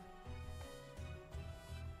himself.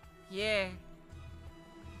 Yeah,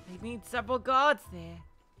 they need several guards there.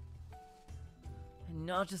 And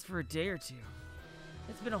not just for a day or two.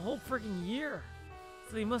 It's been a whole freaking year,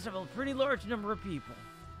 so they must have a pretty large number of people.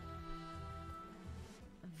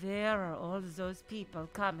 Where are all those people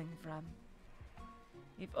coming from?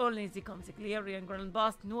 If only the consigliere and Grand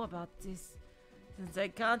Boss knew about this, since they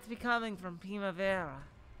can't be coming from Primavera.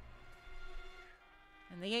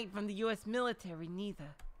 And they ain't from the U.S. military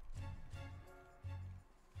neither.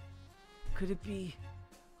 Could it be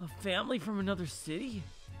a family from another city?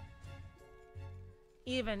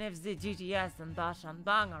 Even if the GGS and Dash and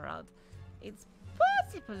Bang are out, it's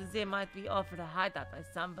possible they might be offered a hideout by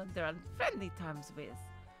someone they're on friendly terms with,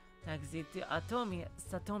 like the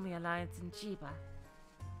Satomi Alliance in Chiba.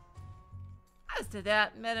 As to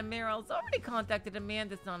that, Madame Meryl's already contacted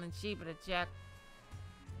Amanda-san in Chiba to check.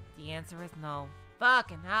 The answer is no.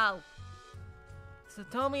 Fucking hell.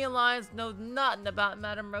 Satomi Alliance knows nothing about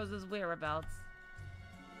Madame Rose's whereabouts.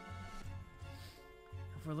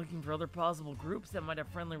 If we're looking for other possible groups that might have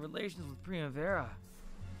friendly relations with Primavera,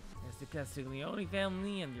 there's the Castiglione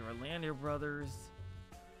family and the Orlando brothers.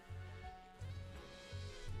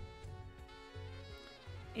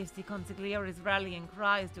 If the consigliere is rallying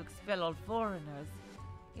cries to expel all foreigners,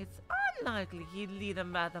 it's unlikely he'd lead a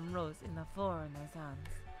Madame Rose in the foreigners' hands.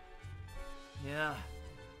 Yeah.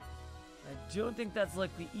 I don't think that's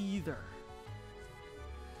likely either.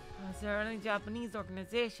 Is there any Japanese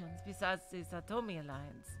organizations besides the Satomi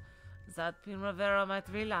Alliance that Primavera might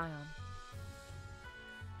rely on?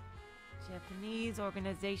 Japanese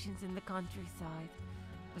organizations in the countryside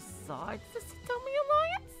besides the Satomi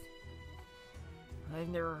Alliance? I've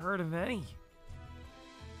never heard of any.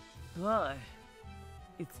 But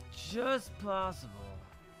it's just possible.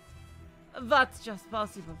 That's just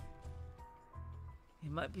possible.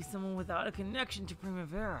 It might be someone without a connection to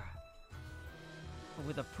Primavera, but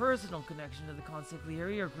with a personal connection to the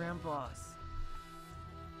consigliere or Grand Boss.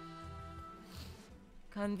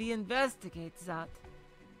 Can we investigate that?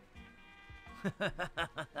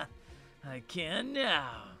 I can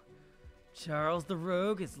now. Charles the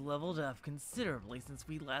Rogue has leveled up considerably since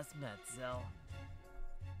we last met, Zell.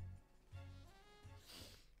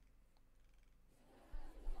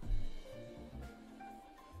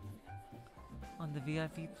 On the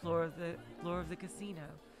VIP floor of the casino,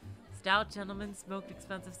 stout gentlemen smoked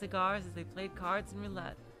expensive cigars as they played cards and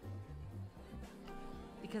roulette.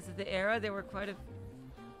 Because of the era, there were quite a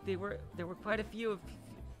few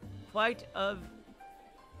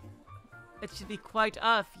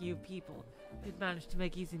people who'd managed to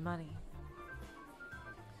make easy money.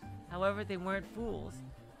 However, they weren't fools,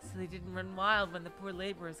 so they didn't run wild when the poor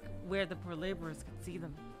laborers could see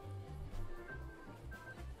them.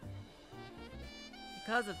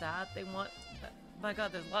 Because of that, my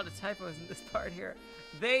god, there's a lot of typos in this part here.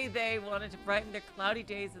 They wanted to brighten their cloudy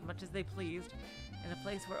days as much as they pleased, in a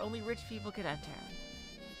place where only rich people could enter.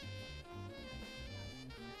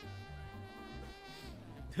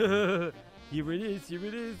 Here it is, here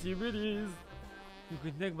it is, here it is. You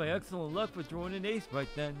can thank my excellent luck for throwing an ace right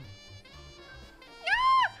then.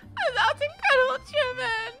 Yeah! That's incredible,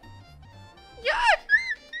 Chairman! Yeah!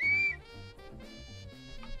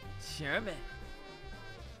 Chairman.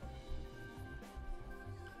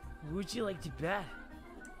 Who would you like to bet?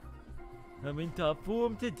 I'm in top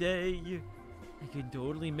form today. I can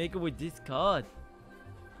totally make it with this card.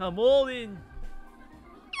 I'm all in.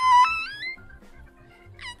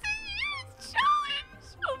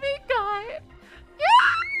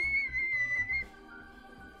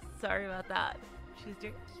 Sorry about that. She's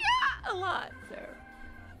doing a lot, so.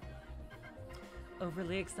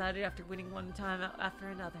 Overly excited after winning one time after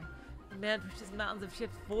another, the man pushes mountains of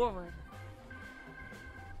chips forward.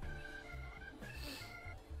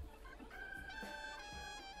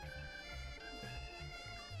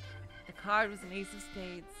 The card was an ace of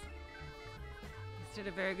spades. He stood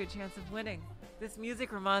a very good chance of winning. This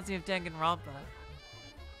music reminds me of Danganronpa.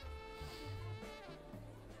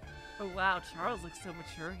 Oh wow, Charles looks so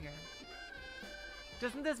mature here.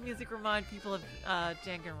 Doesn't this music remind people of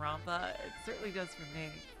Danganronpa? It certainly does for me.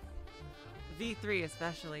 V3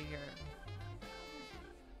 especially here.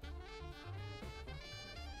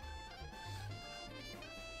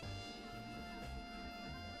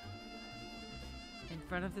 In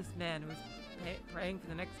front of this man who was praying for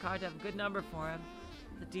the next card to have a good number for him,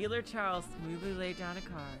 the dealer Charles smoothly laid down a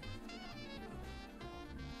card.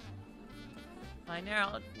 By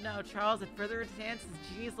now Charles had further enhanced his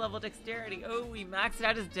genius level dexterity. Oh, he maxed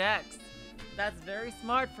out his dex. That's very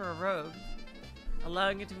smart for a rogue,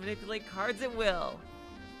 allowing him to manipulate cards at will.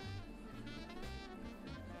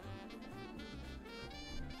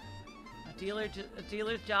 A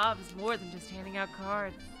dealer's job is more than just handing out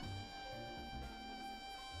cards.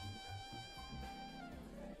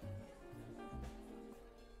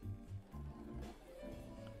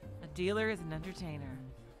 A dealer is an entertainer.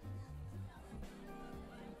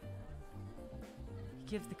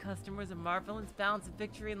 Gives the customers a marvelous balance of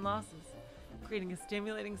victory and losses, creating a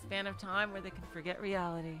stimulating span of time where they can forget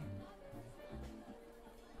reality.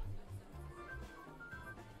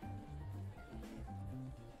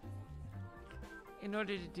 In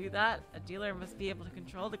order to do that, a dealer must be able to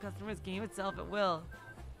control the customer's game itself at will,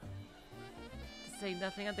 to say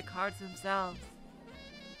nothing of the cards themselves.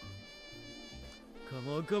 Come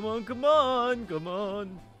on, come on, come on, come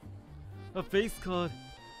on. A face card.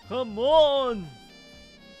 Come on!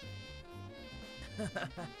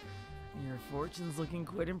 Your fortune's looking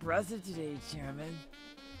quite impressive today, Chairman.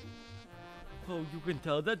 Oh, you can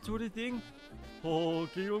tell that sort of thing? Oh,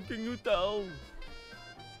 can you tell?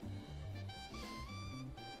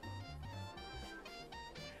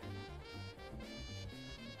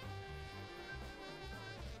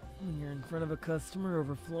 When you're in front of a customer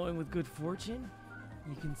overflowing with good fortune,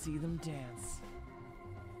 you can see them dance.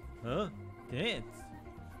 Huh? Dance?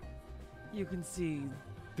 You can see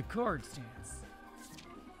the card stands.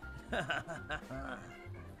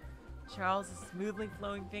 Charles's smoothly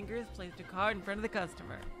flowing fingers placed a card in front of the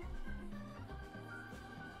customer.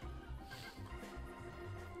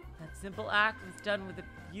 That simple act was done with a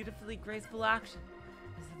beautifully graceful action,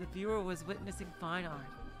 as if the viewer was witnessing fine art.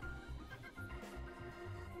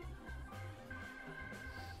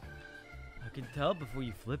 I can tell before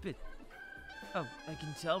you flip it. Oh, I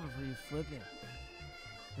can tell before you flip it.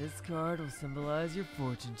 This card will symbolize your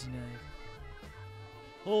fortune tonight.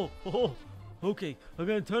 Oh, okay, I'm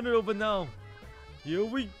gonna turn it over now. Here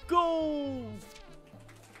we go!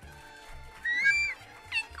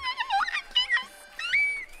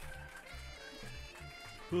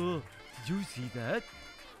 Did you see that?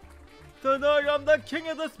 Tonight I'm the king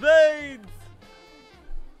of the spades!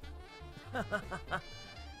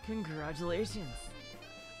 Congratulations!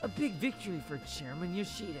 A big victory for Chairman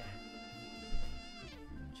Yoshida.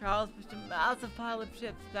 Charles pushed a massive pile of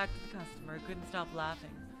chips back to the customer who couldn't stop laughing,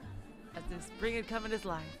 as if spring had come in his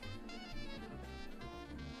life.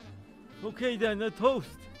 Okay then, a toast.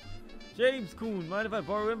 James Coon, mind if I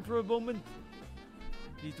borrow him for a moment?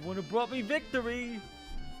 He's the one who brought me victory.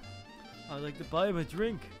 I'd like to buy him a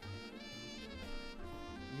drink.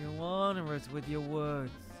 You honor us with your words.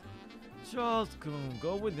 Charles Coon,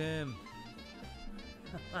 go with him.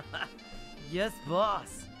 Yes,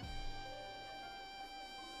 boss.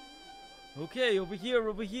 Okay, over here.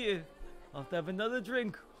 I'll have to have another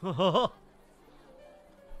drink. And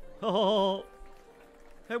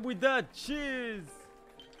with that, cheers!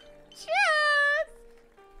 Cheers!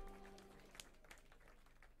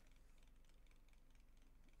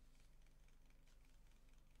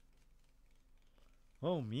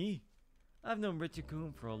 Oh, me? I've known Richard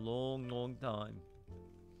Coon for a long time.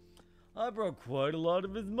 I brought quite a lot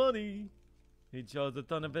of his money. He charged a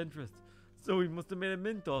ton of interest, so he must have made a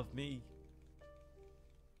mint off me.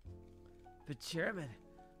 But Chairman,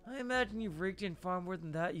 I imagine you've raked in far more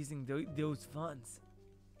than that using those funds.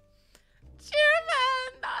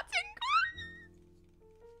 Chairman, that's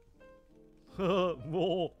incredible!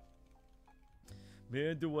 More.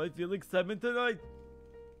 Man, do I feel excitement tonight.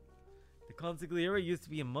 The consigliere used to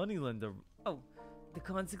be a moneylender. Oh, the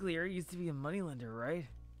consigliere used to be a moneylender, right?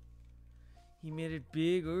 He made it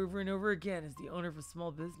big over and over again as the owner of a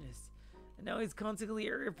small business, and now he's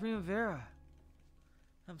consigliere of Primavera.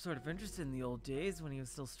 I'm sort of interested in the old days when he was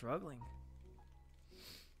still struggling.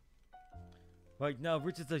 Right now,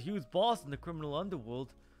 Richard's a huge boss in the criminal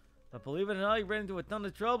underworld, but believe it or not, he ran into a ton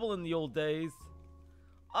of trouble in the old days.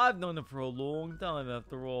 I've known him for a long time,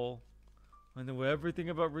 after all. I know everything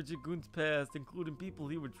about Richard Coon's past, including people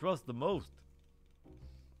he would trust the most.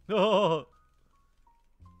 Oh!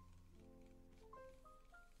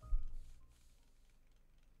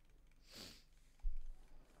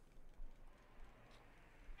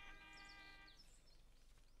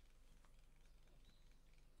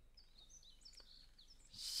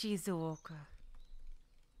 Shizuoka.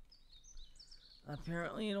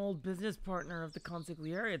 Apparently an old business partner of the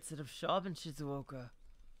consigliere set up shop in Shizuoka.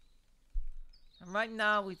 And right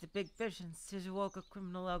now he's a big fish in Shizuoka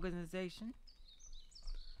criminal organization.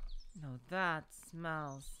 Now that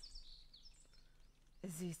smells.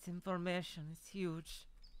 This information is huge.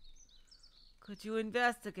 Could you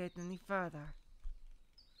investigate any further?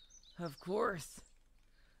 Of course.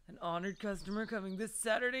 An honored customer coming this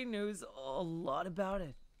Saturday knows a lot about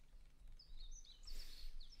it.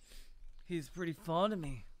 He's pretty fond of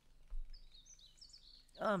me.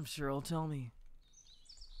 I'm sure he'll tell me.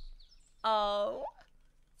 Oh?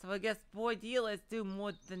 So I guess boy dealers do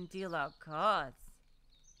more than deal out cards.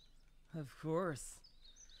 Of course.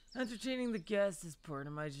 Entertaining the guests is part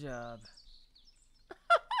of my job.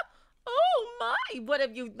 Oh my! What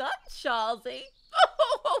have you done, Charlesy?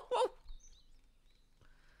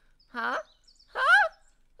 Huh?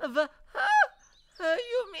 You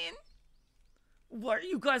mean? Why are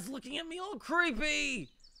you guys looking at me all creepy?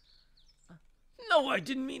 No, I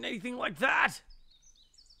didn't mean anything like that.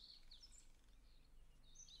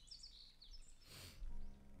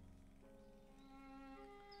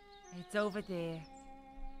 It's over there.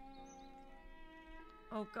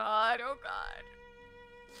 Oh God, oh God.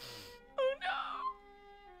 Oh no.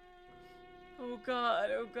 Oh God,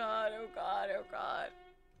 oh God, oh God, oh God.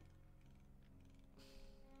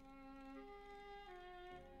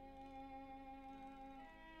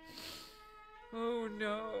 Oh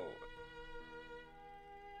no.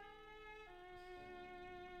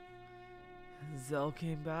 Zell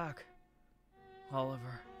came back.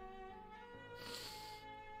 Oliver.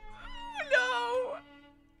 No!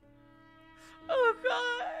 Oh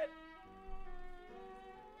God!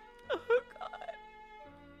 Oh God!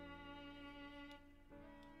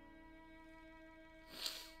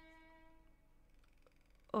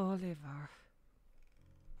 Oliver.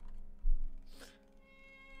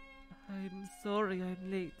 I'm sorry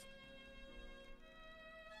I'm late.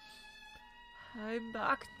 I'm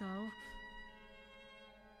back now.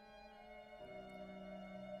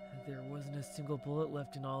 There wasn't a single bullet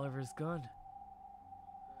left in Oliver's gun.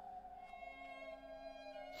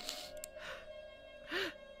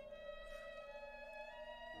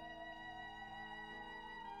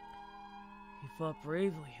 He fought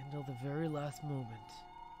bravely until the very last moment.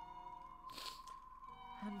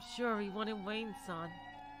 I'm sure he wanted Wayne's son.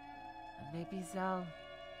 And maybe Zell.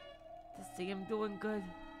 To see him doing good.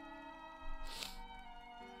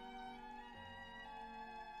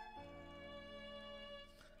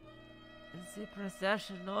 The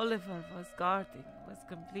procession Oliver was guarding was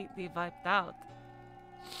completely wiped out.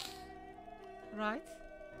 Right?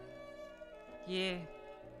 Yeah.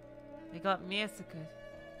 They got massacred.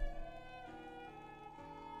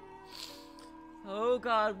 Oh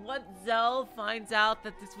god, once Zell finds out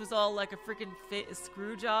that this was all like a freaking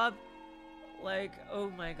screw job, like, oh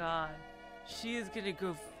my god. She is gonna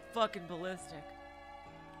go fucking ballistic.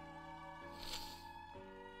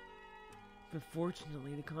 But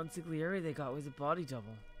fortunately, the consigliere they got was a body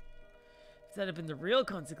double. If that had been the real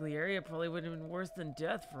consigliere, it probably would have been worse than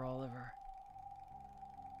death for Oliver.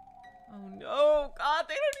 Oh no, god,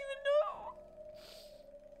 they don't even know!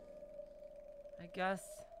 I guess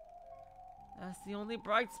that's the only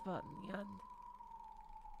bright spot in the end.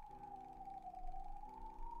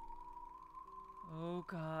 Oh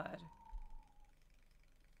god.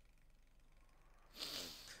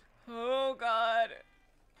 Oh god.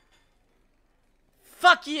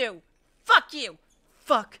 Fuck you! Fuck you!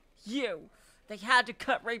 Fuck you! They had to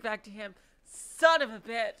cut right back to him. Son of a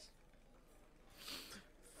bitch!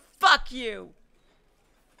 Fuck you!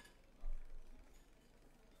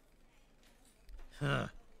 Huh.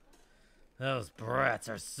 Those brats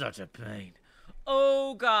are such a pain.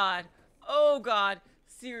 Oh god. Oh god.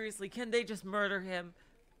 Seriously, can they just murder him?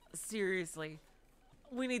 Seriously.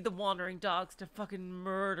 We need the wandering dogs to fucking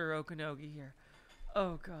murder Okanogi here.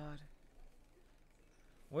 Oh god.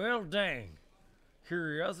 Well, dang.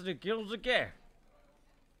 Curiosity kills the cat.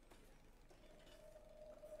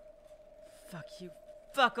 Fuck you.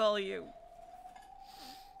 Fuck all you.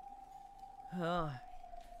 Oh,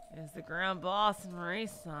 is the grand boss and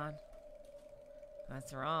Maurice on?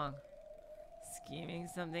 That's wrong. Scheming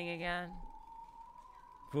something again?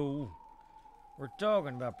 Fool. We're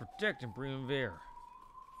talking about protecting Primavera.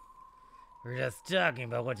 We're just talking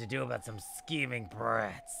about what to do about some scheming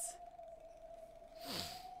brats.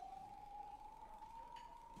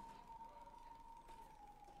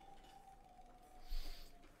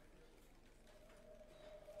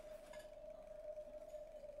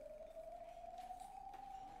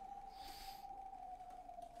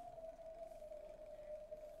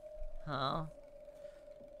 Huh?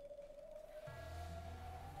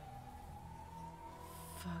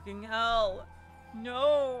 Fucking hell.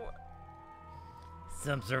 No!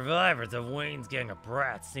 Some survivors of Wayne's gang of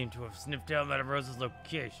brats seem to have sniffed out Madame Rose's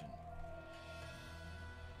location.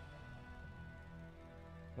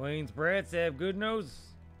 Wayne's brats have good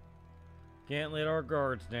noses. Can't let our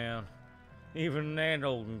guards down. Even an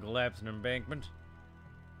anthill can collapse an embankment.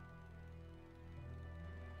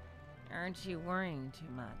 Aren't you worrying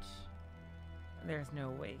too much? There's no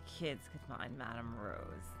way kids could find Madame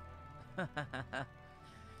Rose.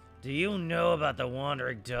 Do you know about the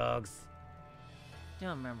wandering dogs?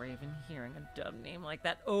 Don't remember even hearing a dumb name like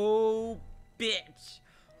that. Oh, bitch.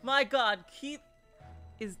 My god, Keith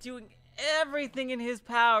is doing everything in his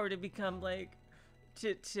power to become like,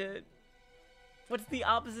 to what's the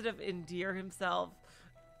opposite of endear himself?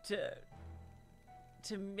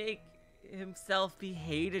 To make himself be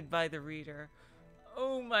hated by the reader.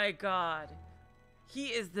 Oh my god. He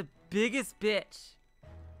is the biggest bitch.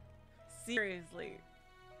 Seriously.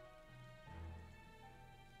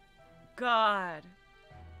 God.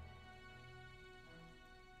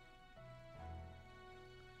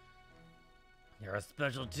 You're a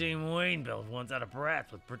special team Wayne built once out of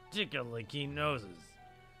brats with particularly keen noses.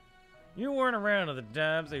 You weren't around at the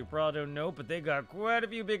time, so you probably don't know, but they got quite a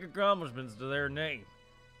few big accomplishments to their name.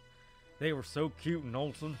 They were so cute and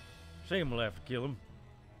wholesome. Shame we'll have to kill them.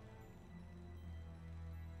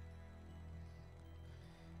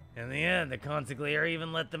 In the end, the consigliere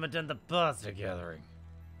even let them attend the pasta gathering.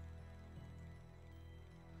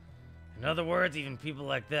 In other words, even people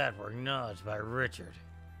like that were acknowledged by Richard.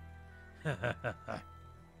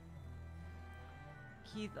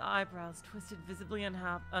 Keith's eyebrows twisted visibly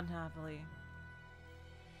unhappily.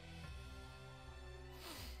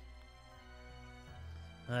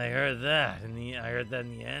 I heard that in the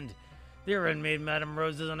end. The Ren made Madame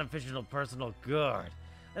Rose's unofficial personal guard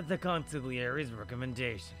at the consigliere's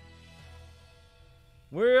recommendation.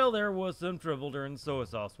 Well, there was some trouble during the soy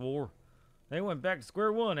sauce war. They went back to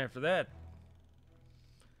square one after that.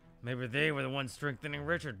 Maybe they were the ones strengthening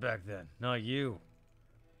Richard back then, not you.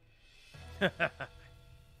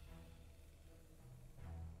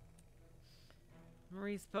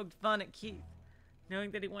 Maurice poked fun at Keith,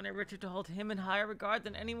 knowing that he wanted Richard to hold him in higher regard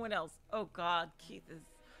than anyone else. Oh god, Keith is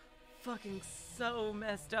fucking so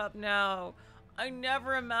messed up now. I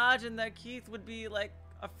never imagined that Keith would be like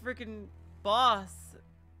a freaking boss.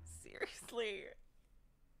 Seriously.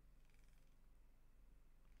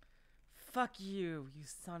 Fuck you, you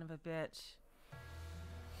son of a bitch.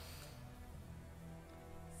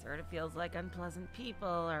 Sort of feels like unpleasant people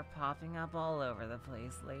are popping up all over the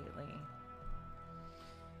place lately.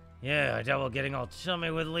 Yeah, I doubt we're getting all chummy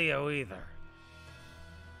with Leo either.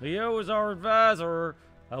 Leo is our advisor.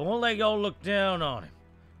 I won't let y'all look down on him.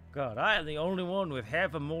 God, I am the only one with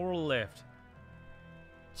half a moral left.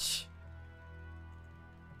 Shh.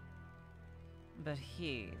 But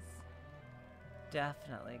he's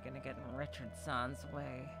definitely gonna get in Richard San's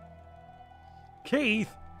way.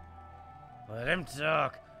 Keith! Let him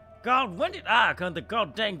talk. God, when did I come the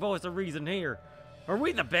goddamn voice of reason here? Are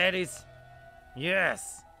we the baddies?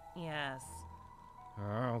 Yes. Yes.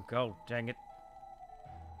 Oh, god dang it.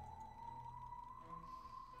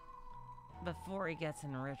 Before he gets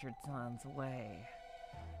in Richard San's way,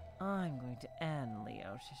 I'm going to end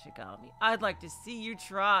Leo Shishigami. I'd like to see you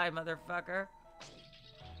try, motherfucker.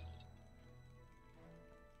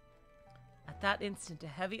 At that instant, a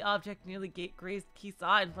heavy object nearly grazed Keith's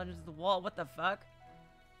eye and plunged into the wall. What the fuck?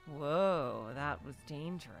 Whoa, that was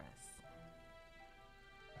dangerous.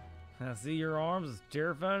 I see your arms as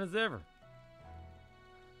terrifying as ever.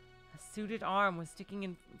 A suited arm was sticking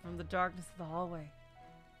in from the darkness of the hallway.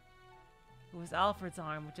 It was Alfred's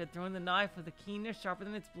arm, which had thrown the knife with a keenness sharper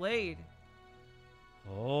than its blade.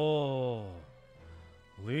 Oh,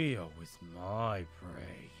 Leo is my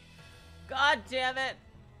prey. God damn it!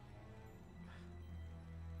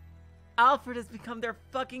 Alfred has become their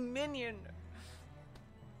fucking minion.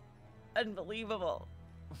 Unbelievable.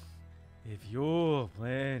 If your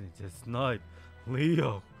plan is to snipe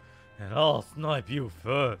Leo, then I'll snipe you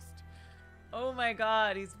first. Oh my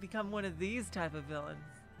god, he's become one of these type of villains.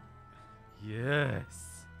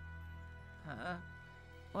 Yes. Huh?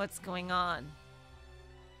 What's going on?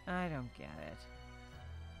 I don't get it.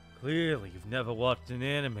 Clearly, you've never watched an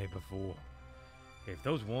anime before. If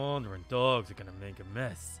those wandering dogs are gonna make a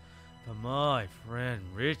mess for my friend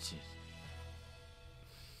Richard,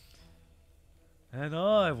 and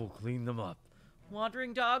I will clean them up.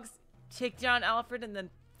 Wandering dogs take down Alfred and then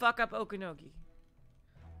fuck up Okanogi.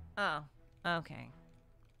 Oh, okay.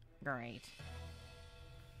 Great.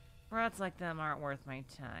 Rats like them aren't worth my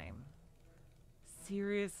time.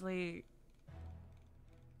 Seriously?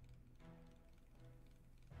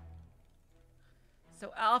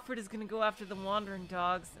 So Alfred is gonna go after the wandering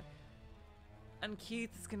dogs, and Keith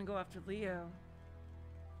is gonna go after Leo.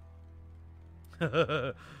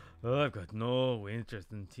 I've got no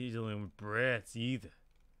interest in dealing with brats either.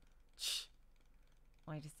 Shh.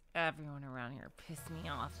 Why does everyone around here piss me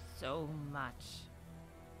off so much?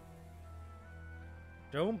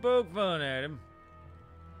 Don't poke fun at him.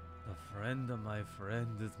 A friend of my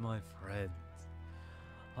friend is my friend.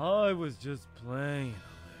 I was just playing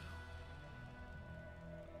a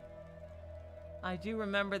I do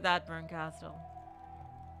remember that, Burncastle.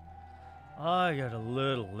 little. I got a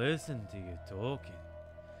little listen to you talking.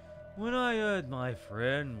 When I heard my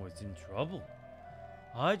friend was in trouble,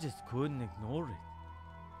 I just couldn't ignore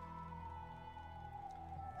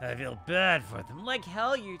it. I feel bad for them, Like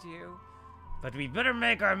hell you do. but we better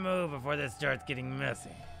make our move before this starts getting messy.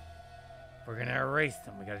 If we're gonna erase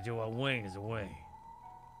them, we gotta do it ways away.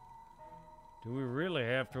 Do we really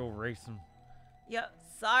have to erase them? Yeah,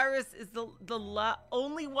 Cyrus is the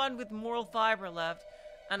only one with moral fiber left,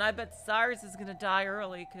 and I bet Cyrus is gonna die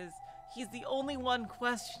early because he's the only one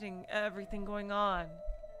questioning everything going on.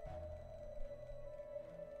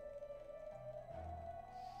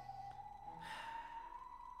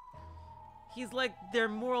 He's like their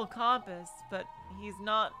moral compass, but he's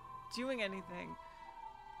not doing anything.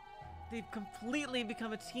 They've completely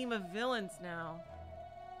become a team of villains now.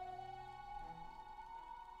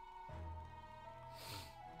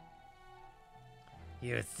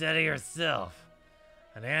 You said it yourself.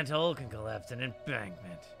 An anthole can collapse an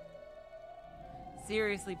embankment.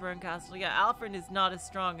 Seriously, Burncastle, yeah, Alfred is not as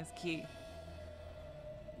strong as Keith.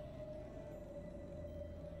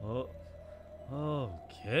 Oh,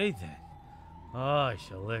 okay then. I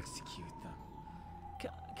shall execute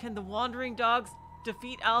them. Can the wandering dogs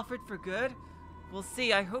defeat Alfred for good? We'll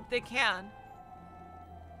see. I hope they can.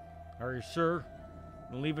 Are you sure?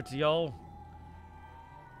 We'll leave it to y'all.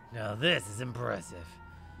 Now this is impressive.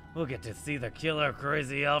 We'll get to see the killer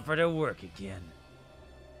crazy Alfred at work again.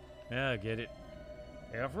 Yeah, I get it.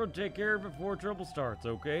 Alfred, take care before trouble starts,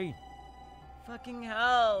 okay? Fucking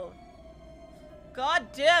hell. God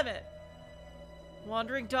damn it.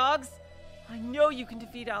 Wandering dogs, I know you can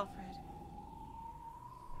defeat Alfred.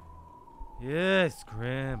 Yes,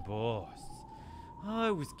 Grand Boss. I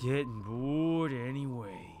was getting bored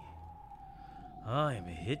anyway. I am a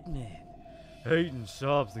hitman. Hating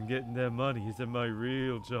shops and getting their money isn't my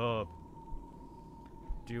real job.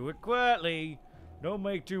 Do it quietly. Don't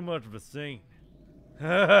make too much of a scene.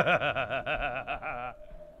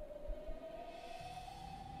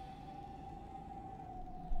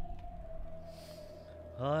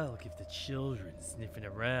 I'll give the children sniffing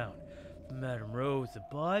around from Madame Rose a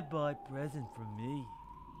bye-bye present from me.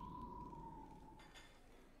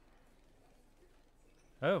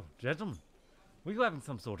 Oh, gentlemen, were you having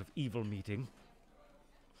some sort of evil meeting?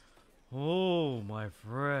 Oh, my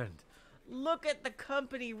friend. Look at the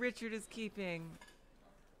company Richard is keeping.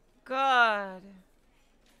 God.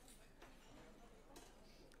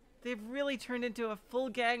 They've really turned into a full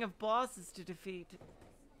gang of bosses to defeat.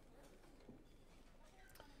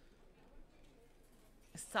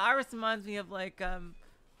 Cyrus reminds me of like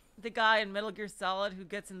the guy in Metal Gear Solid who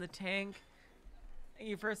gets in the tank.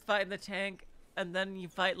 You first fight in the tank, and then you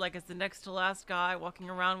fight like as the next to last guy walking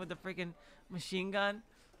around with a freaking machine gun.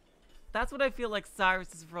 That's what I feel like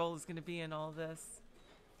Cyrus's role is going to be in all this.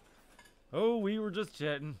 Oh, we were just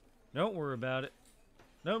chatting. Don't worry about it.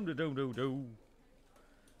 No.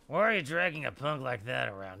 Why are you dragging a punk like that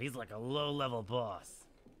around? He's like a low-level boss.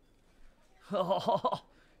 Oh,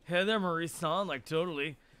 Heather Marie-san, like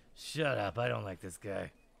totally. Shut up, I don't like this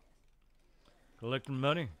guy. Collecting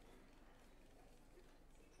money.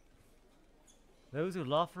 Those who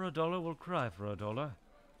laugh for $1 will cry for $1.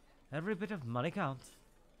 Every bit of money counts.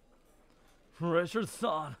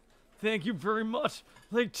 Richard-san, thank you very much.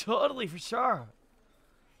 Like totally for sure.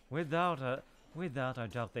 Without that, I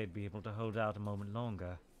doubt they'd be able to hold out a moment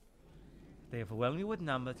longer. If they overwhelm you with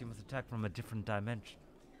numbers, you must attack from a different dimension.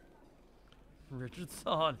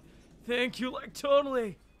 Richard-san, thank you like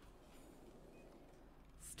totally.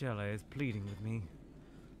 Stella is pleading with me.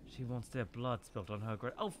 She wants their blood spilt on her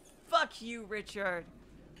grave. Oh, fuck you, Richard.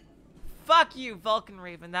 Fuck you, Vulcan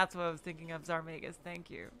Raven. That's what I was thinking of, Zarmagus. Thank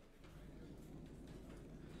you.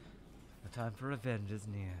 The time for revenge is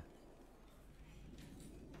near.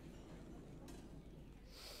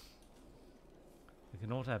 We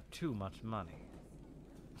cannot have too much money.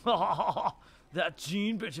 That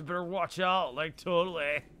Jeanne bitch, you better watch out, like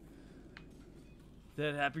totally.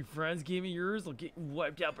 That happy friends game of yours will get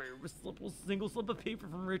wiped out by a single slip of paper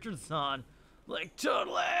from Richardson. Like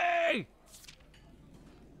totally!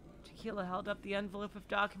 Tequila held up the envelope of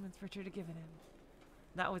documents Richard had given him.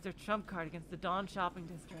 That was their trump card against the Dawn Shopping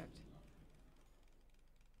District.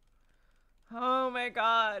 Oh my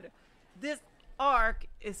god. This arc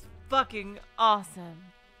is fucking awesome.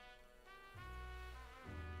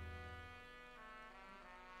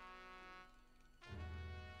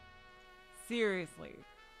 Seriously,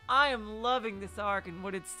 I am loving this arc and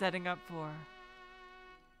what it's setting up for.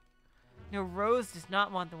 No, Rose does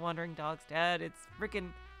not want the Wandering Dogs dead. It's freaking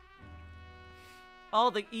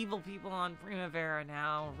all the evil people on Primavera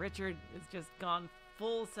now. Richard is just gone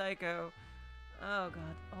full psycho. Oh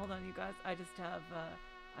god, hold on you guys. I just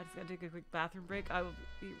gotta take a quick bathroom break. I will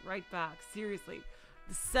be right back. Seriously,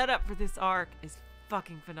 the setup for this arc is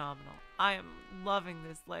fucking phenomenal. I am loving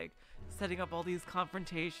this, like, setting up all these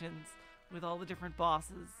confrontations with all the different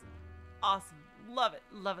bosses. Awesome. Love it.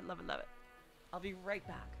 Love it, love it, love it. I'll be right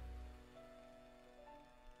back.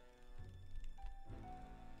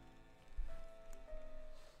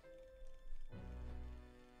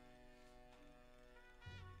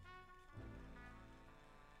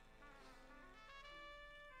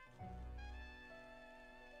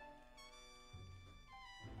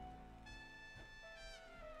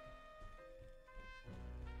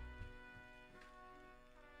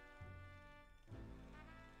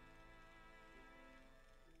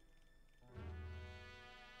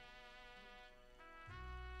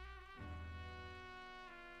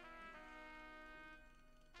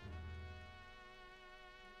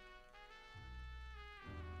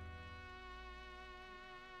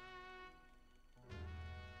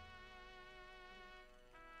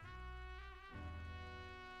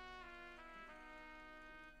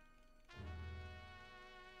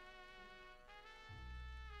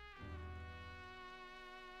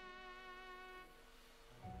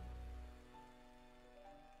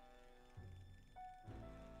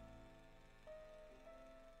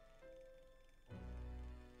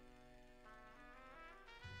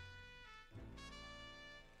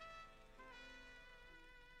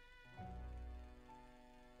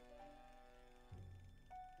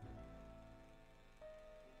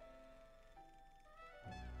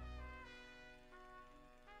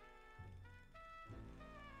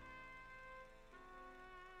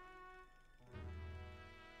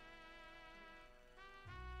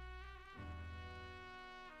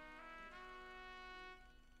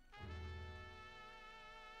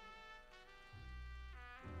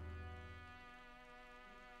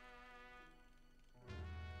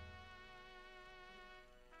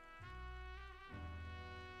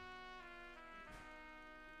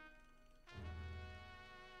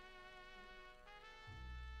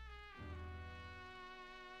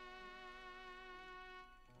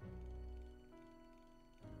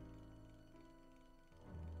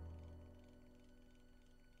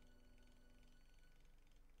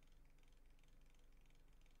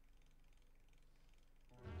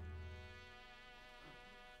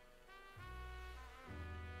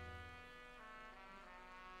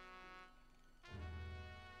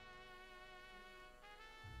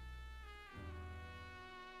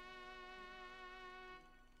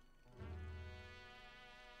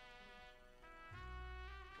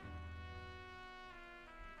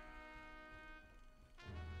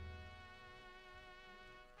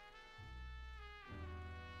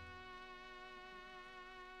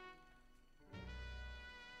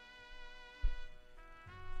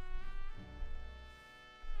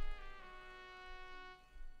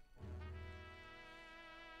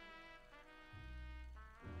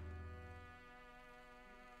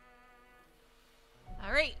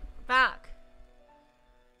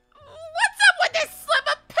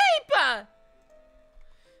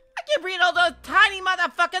 to read all those tiny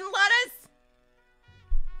motherfucking letters?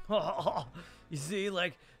 Oh, you see,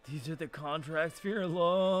 like, these are the contracts for your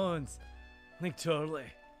loans. Like, totally.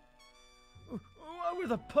 Why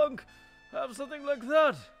would a punk have something like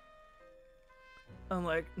that? And,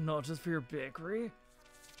 like, not just for your bakery.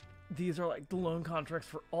 These are, like, the loan contracts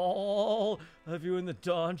for all of you in the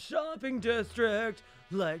Dawn Shopping District.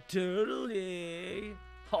 Like, totally.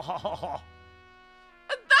 Ha ha ha ha.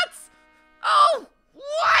 That's... Oh,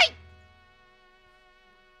 what?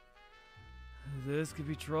 This could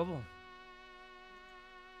be trouble.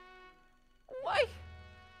 Why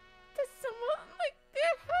does someone like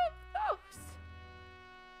that have those?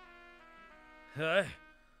 Hey,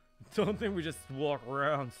 don't think we just walk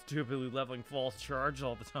around stupidly leveling false charge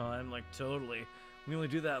all the time. Like, totally. We only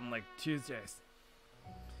do that on, like, Tuesdays.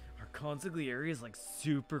 Our consigliere is, like,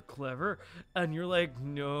 super clever, and you're, like,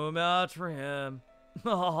 no match for him.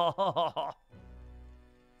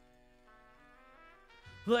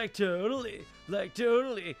 Like, totally. Like,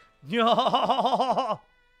 totally.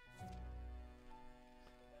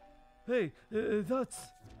 Hey, that's...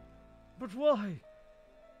 But why?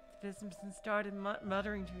 The businessmen started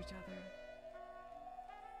muttering to each other.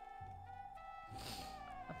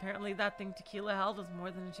 Apparently that thing Tequila held was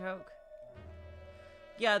more than a joke.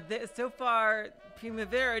 Yeah, so far,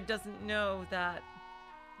 Primavera doesn't know that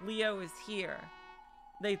Leo is here.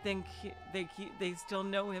 They think they still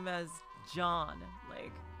know him as John,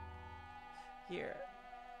 like, here.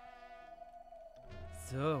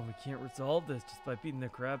 So, we can't resolve this just by beating the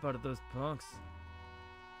crap out of those punks.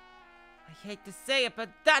 I hate to say it, but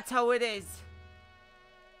that's how it is.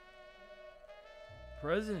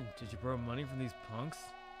 President, did you borrow money from these punks?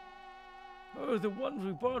 Oh, the one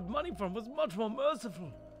we borrowed money from was much more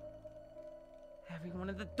merciful. Everyone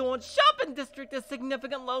in the Dawn Shopping District has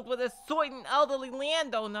significant loans with a certain elderly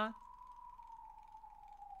landowner.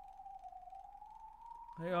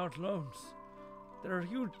 They aren't loans. They're a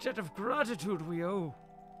huge debt of gratitude we owe.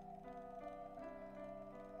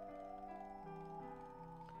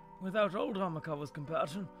 Without old Amakawa's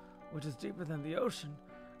compassion, which is deeper than the ocean,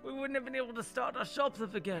 we wouldn't have been able to start our shops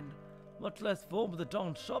up again, much less form the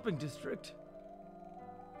Dawn Shopping District.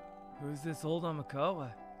 Who's this old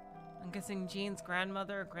Amakawa? I'm guessing Jeanne's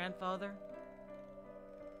grandmother or grandfather.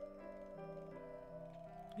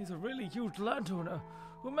 He's a really huge landowner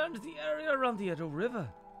who managed the area around the Edo River.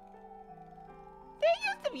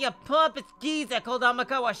 There used to be a pompous geezer called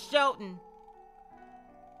Amakawa Shoten.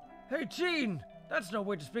 Hey, Jeanne! That's no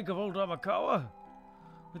way to speak of old Amakawa.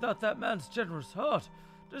 Without that man's generous heart,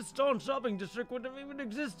 this Dawn Shopping District wouldn't have even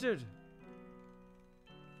existed.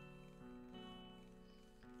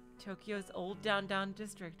 Tokyo's old downtown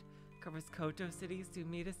district covers Koto City,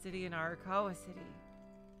 Sumida City, and Arakawa City.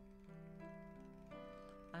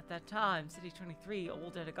 At that time, City 23,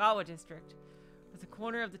 Old Edogawa District, was a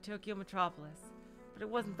corner of the Tokyo metropolis, but it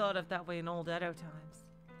wasn't thought of that way in old Edo times.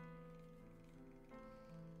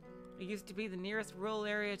 It used to be the nearest rural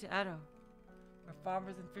area to Edo, where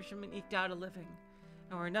farmers and fishermen eked out a living,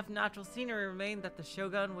 and where enough natural scenery remained that the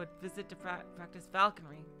shogun would visit to practice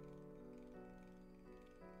falconry.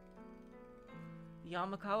 The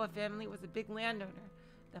Yamakawa family was a big landowner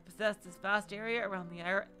that possessed this vast area around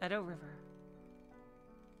the Edo River.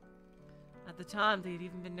 At the time, they had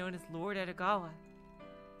even been known as Lord Edogawa.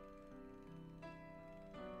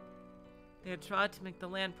 They had tried to make the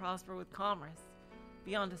land prosper with commerce,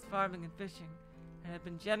 beyond just farming and fishing, and had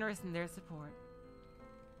been generous in their support.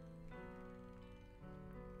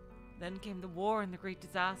 Then came the war and the Great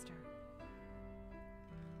Disaster.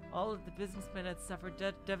 All of the businessmen had suffered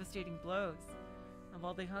devastating blows, and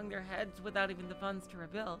while they hung their heads without even the funds to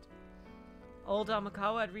rebuild, old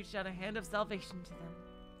Amakawa had reached out a hand of salvation to them.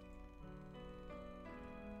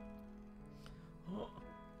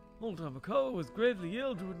 Old Amakawa was gravely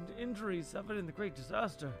ill due to injuries suffered in the Great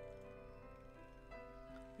Disaster.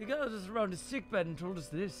 He gathered us around his sickbed and told us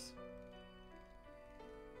this.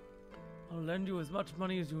 I'll lend you as much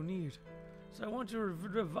money as you need, so I want you to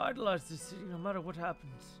revitalize this city no matter what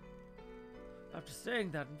happens. After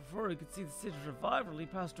saying that, and before he could see the city's revival, he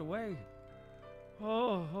passed away.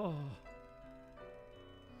 Oh.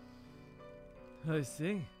 I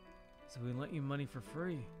see. So we lent you money for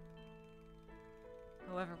free.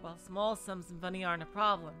 However, while small sums of money aren't a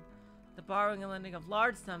problem, the borrowing and lending of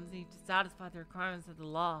large sums need to satisfy the requirements of the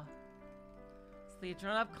law. So they had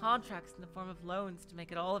drawn up contracts in the form of loans to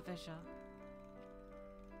make it all official.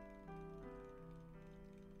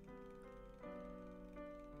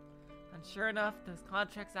 And sure enough, those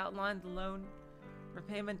contracts outlined the loan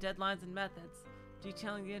repayment deadlines and methods,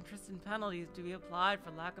 detailing the interest and penalties to be applied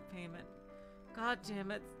for lack of payment. God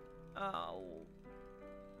damn it. Oh.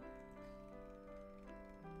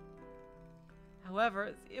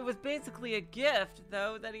 However, it was basically a gift,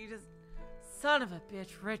 though, that he just... Son of a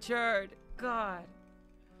bitch, Richard. God.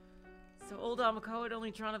 So old Amako had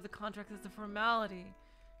only drawn up the contract as a formality.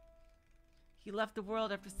 He left the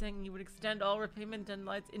world after saying he would extend all repayment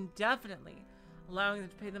deadlines indefinitely, allowing them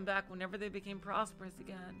to pay them back whenever they became prosperous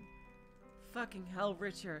again. Fucking hell,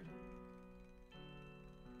 Richard.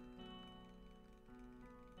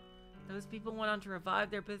 Those people went on to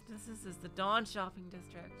revive their businesses as the Dawn Shopping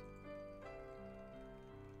District.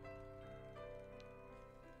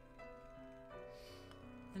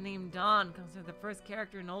 The name Dawn comes from the first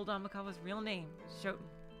character in old Amakawa's real name, Shoten.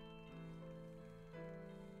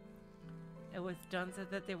 It was done so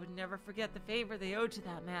that they would never forget the favor they owed to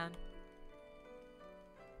that man.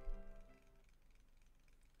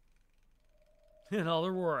 In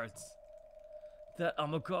other words, that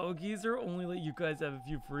Amakawa geezer only let you guys have a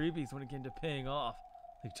few freebies when it came to paying off.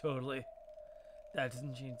 Like, totally. That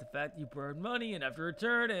doesn't change the fact that you borrowed money and have to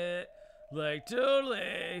return it. Like,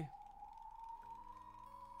 totally.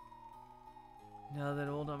 Now that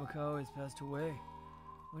old Amakawa has passed away,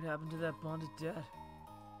 what happened to that bonded debt?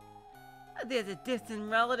 There's a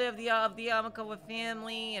distant relative of the Amakawa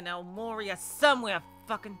family in Aomori somewhere,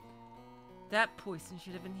 fucking... That person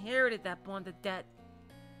should have inherited that bonded debt.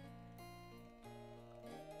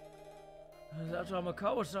 That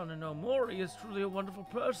Amakawa-san in Aomori is truly a wonderful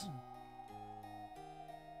person.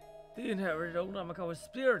 They inherited old Amakawa's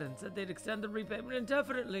spirit and said they'd extend the repayment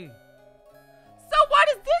indefinitely. So why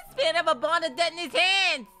does this man have a bonded debt in his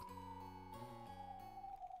hands?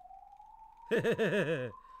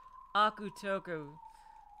 Akutoku.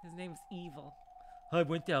 His name's Evil. I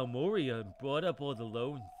went to Aomori and brought up all the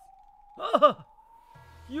loans. Ah!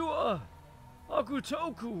 You are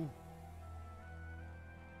Akutoku!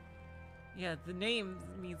 Yeah, the name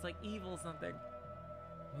means like evil something.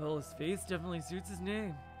 Well, his face definitely suits his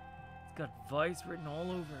name. It's got Vice written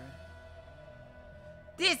all over it.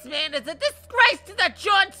 This man is a disgrace to the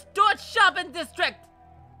Dawn Shopping District!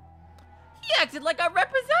 He acted like a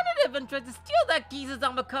representative and tried to steal that geezer's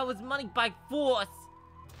Amakawa's money by force.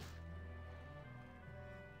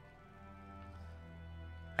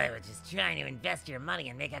 I was just trying to invest your money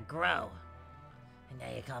and make it grow. And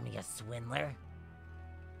now you call me a swindler?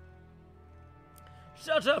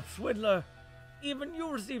 Shut up, swindler! Even you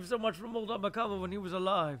received so much from old Amakawa when he was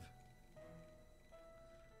alive.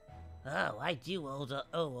 Oh, I do owe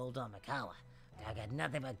old Amakawa. I got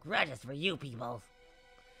nothing but grudges for you people.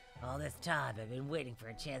 All this time I've been waiting for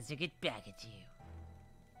a chance to get back at you.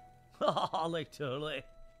 Oh, like totally.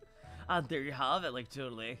 And there you have it, like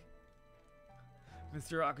totally.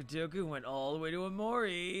 Mr. Akutoku went all the way to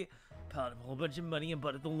Aomori, piled up a whole bunch of money and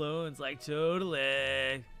butted the loans, like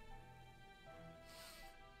totally.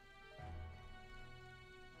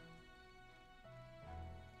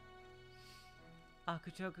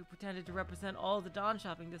 Akutoku pretended to represent all of the Dawn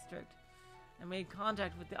Shopping District and made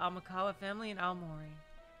contact with the Amakawa family in Aomori.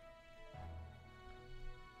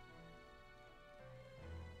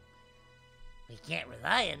 We can't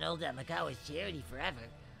rely on old Amakawa's charity forever.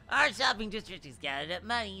 Our shopping district has gathered up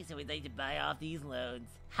money, so we'd like to buy off these loans.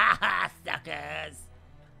 Ha ha, suckers!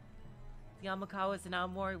 The Amakawas in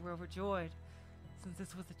Aomori were overjoyed, since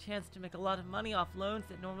this was a chance to make a lot of money off loans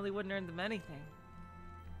that normally wouldn't earn them anything.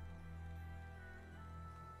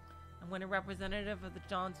 And when a representative of the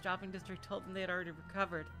Dawn Shopping District told them they had already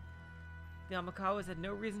recovered, the Amakawas had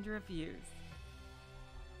no reason to refuse.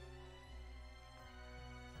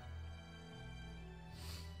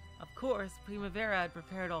 Of course, Primavera had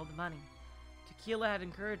prepared all the money. Tequila had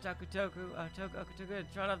encouraged Akutoku to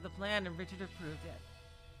draw up the plan, and Richard approved it.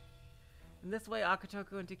 In this way,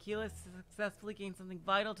 Akutoku and Tequila successfully gained something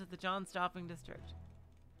vital to the Dawn Shopping District.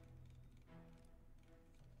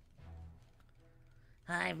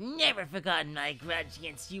 I've never forgotten my grudge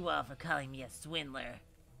against you all for calling me a swindler.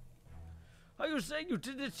 Are you saying you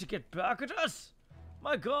did this to get back at us?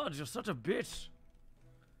 My god, you're such a bitch.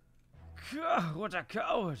 God, what a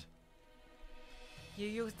coward. You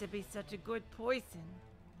used to be such a good poison.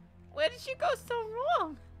 Where did you go so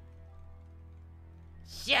wrong?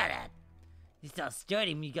 Shut up! This all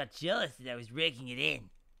started when you got jealous that I was raking it in.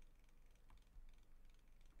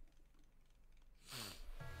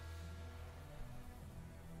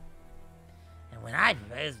 And when I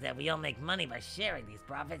proposed that we all make money by sharing these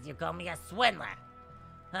profits, you call me a swindler.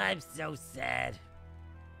 I'm so sad.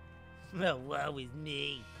 Oh, woe is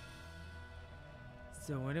me.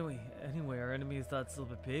 So anyway, our enemy is that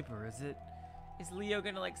slip of paper, is it? Is Leo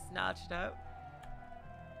gonna like snatch it out?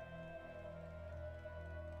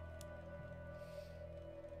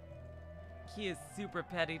 He is super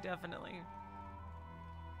petty, definitely.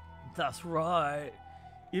 That's right.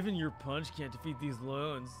 Even your punch can't defeat these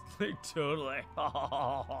loans. Like, totally. So,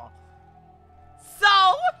 what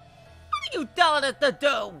are you telling us to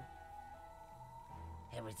do?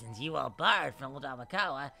 Ever since you all borrowed from old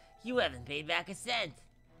Amakawa, you haven't paid back a cent.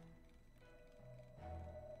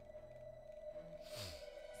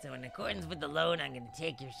 So in accordance with the loan, I'm gonna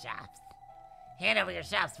take your shops. Hand over your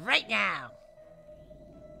shops right now!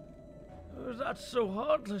 Oh, that's so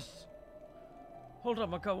heartless. Hold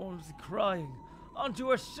on, Makawa was crying. Aren't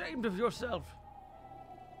you ashamed of yourself?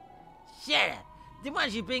 Shut up! Then why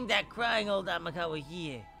don't you bring that crying old Amakawa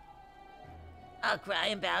here? I'll cry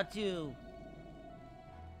and bow too.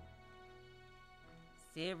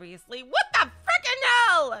 Seriously, what the frickin'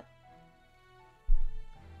 hell?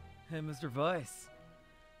 Hey, Mr. Vice.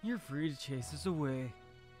 You're free to chase us away.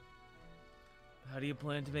 How do you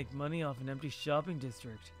plan to make money off an empty shopping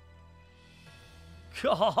district?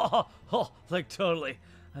 Like totally.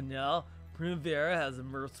 And now, Primavera has a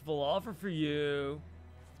merciful offer for you.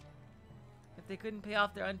 If they couldn't pay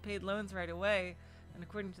off their unpaid loans right away, and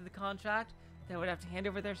according to the contract, they would have to hand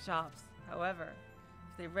over their shops. However,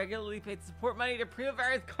 if they regularly paid support money to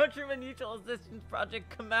Primavera's Countryman Mutual Assistance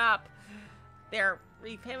Project, CAMAP, their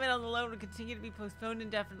repayment on the loan would continue to be postponed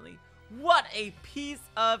indefinitely. What a piece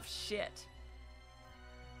of shit.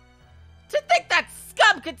 To think that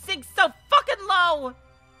scum could sink so fucking low!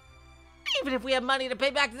 Even if we have money to pay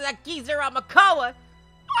back to that geezer on Makoa,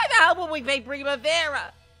 why the hell would we pay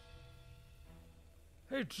Primavera?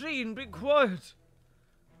 Hey, Jeanne, be quiet.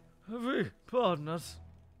 Pardon us.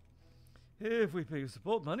 If we pay you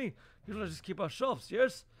support money, you'll let us keep our shops,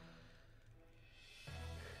 yes?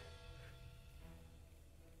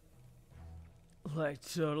 Like,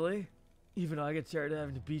 totally. Even I get tired of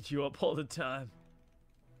having to beat you up all the time.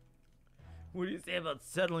 What do you say about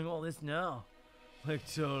settling all this now? Like,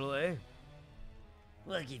 totally.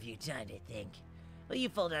 We'll give you time to think. Will you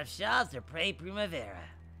fold up shops or pray Primavera?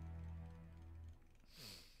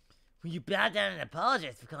 Will you bow down and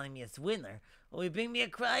apologize for calling me a swindler, or will you bring me a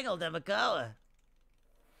crying old Amakawa?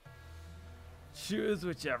 Choose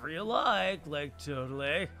whichever you like,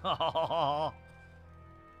 totally.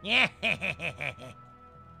 Yeah.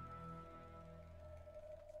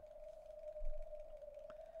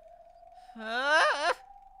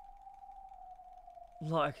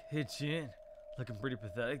 Like, hey, Jeanne. Looking pretty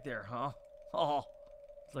pathetic there, huh? Oh,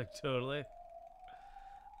 like, totally.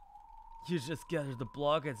 You just gathered the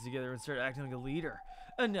blockheads together and started acting like a leader.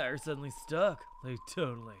 And now you're suddenly stuck. Like,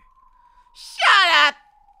 totally. Shut up!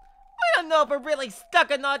 We don't know if we're really stuck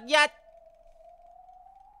or not yet.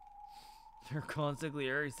 Your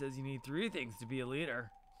consigliere says you need 3 things to be a leader.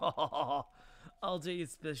 I'll tell you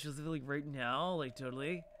specifically right now, like,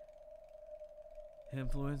 totally.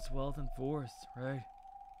 Influence, wealth, and force, right?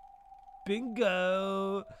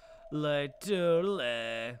 Bingo! Like,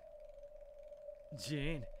 totally.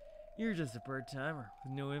 Jeanne, you're just a part-timer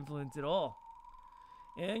with no influence at all.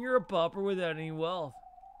 And you're a pauper without any wealth.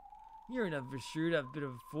 You're enough for sure to have a bit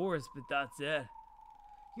of force, but that's it.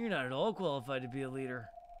 You're not at all qualified to be a leader.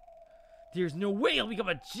 There's no way you'll become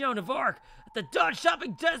a Joan of Arc at the Dodge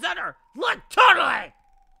Shopping Center! Like, totally!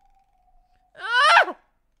 Ah!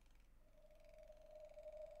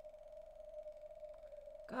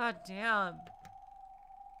 God damn.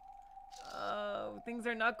 Oh, things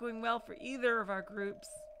are not going well for either of our groups.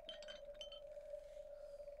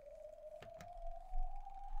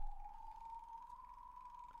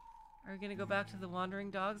 Are we gonna go back to the wandering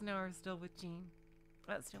dogs now, or still with Jeanne?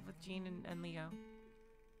 Still with Jeanne and Leo.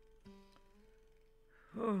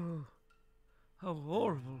 Oh, how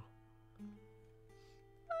horrible.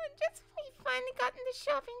 Just when we finally got in the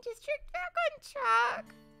shopping district back on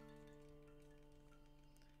track.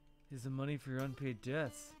 Is the money for your unpaid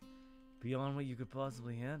debts beyond what you could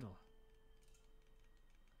possibly handle?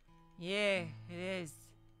 Yeah, it is.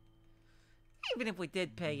 Even if we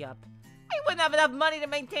did pay up, we wouldn't have enough money to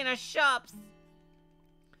maintain our shops.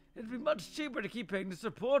 It'd be much cheaper to keep paying the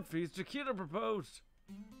support fees Chiquita proposed.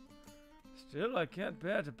 Still, I can't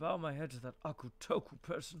bear to bow my head to that Akutoku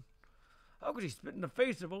person. How could he spit in the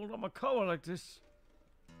face of old Amakawa like this?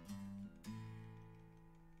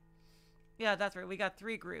 Yeah, that's right. We got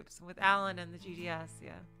 3 groups with Alan and the GDS,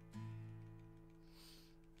 yeah.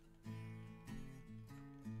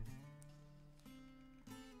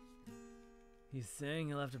 He's saying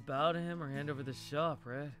he'll have to bow to him or hand over the shop,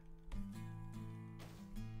 right?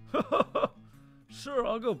 Sure,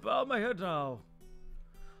 I'll go bow my head now.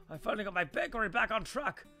 I finally got my bakery back on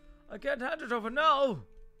track. I can't hand it over now.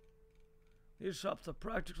 These shops are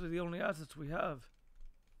practically the only assets we have.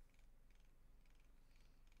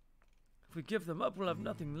 If we give them up, we'll have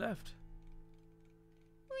nothing left.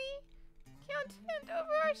 We can't hand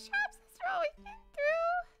over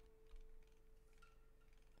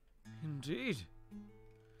indeed.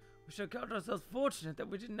 We shall count ourselves fortunate that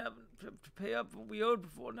we didn't have to pay up what we owed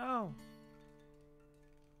before now.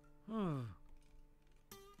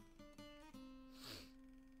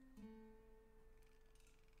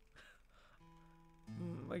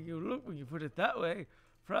 Like you look when you put it that way.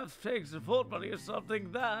 Perhaps paying support money is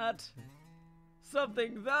something that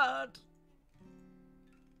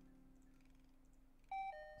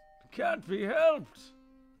can't be helped.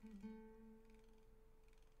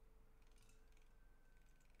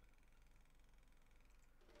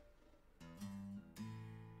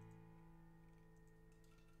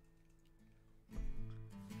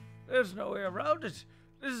 There's no way around it.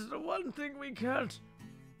 This is the one thing we can't.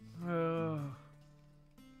 No!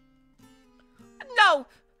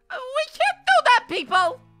 We can't do that,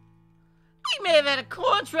 people! We may have had a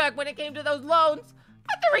contract when it came to those loans,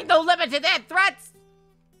 but there ain't no limit to their threats!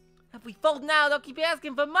 If we fold now, they'll keep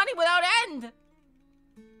asking for money without end!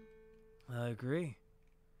 I agree.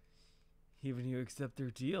 Even if you accept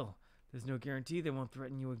their deal, there's no guarantee they won't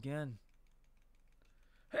threaten you again.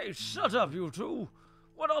 Hey, shut up, you two!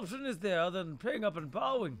 What option is there other than paying up and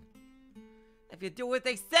bowing? If you do what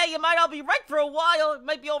they say, you might all be right for a while. It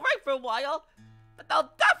might be alright for a while. But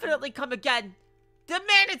they'll definitely come again.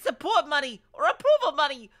 Demanding support money, or approval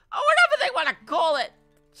money, or whatever they want to call it.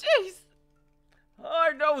 Jeez.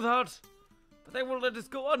 I know that. But they won't let us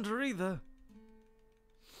go under either.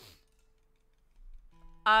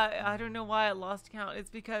 I don't know why I lost count.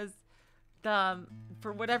 It's because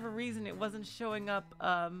for whatever reason it wasn't showing up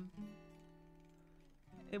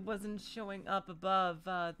above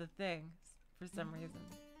the things for some reason.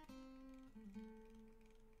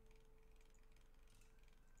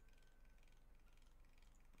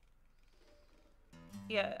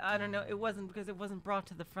 Yeah, I don't know. It wasn't because it wasn't brought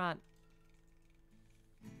to the front.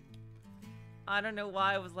 I don't know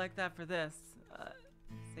why it was like that for this.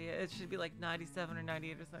 So yeah, it should be like 97 or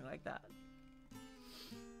 98 or something like that.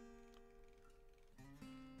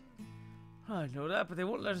 I know that, but they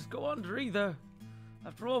won't let us go under either.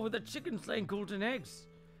 After all, with the chickens laying golden eggs,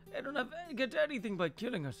 they don't get anything by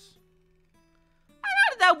killing us.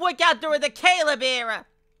 How did that work out during the Caleb era?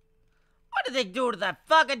 What did they do to that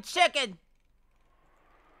fucking chicken?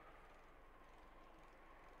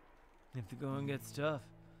 If the going gets tough,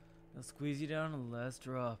 they'll squeeze you down to the last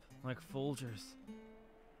drop, like Folgers.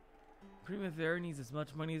 Primavera needs as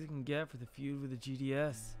much money as it can get for the feud with the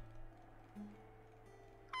GDS.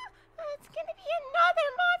 It's gonna be another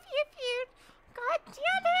mafia feud. God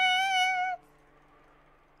damn it!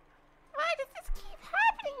 Why does this keep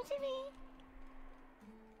happening to me?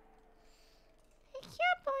 I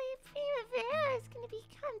can't believe Primavera is gonna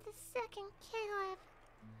become the second Caleb.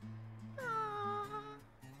 Aww.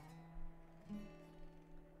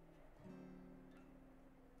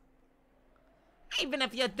 Even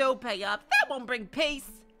if you do pay up, that won't bring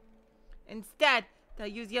peace. Instead, they'll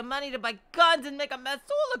use your money to buy guns and make a mess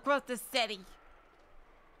all across the city.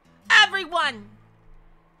 Everyone!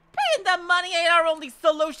 Paying them money ain't our only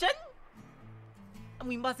solution. And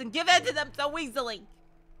we mustn't give in to them so easily.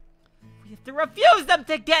 We have to refuse them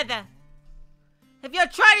together. If you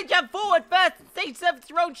try to jump forward first and say service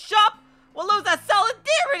your own shop, we'll lose our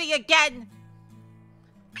solidarity again.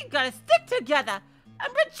 We gotta stick together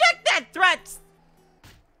and reject their threats.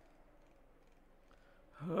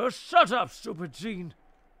 Shut up, stupid Jeanne.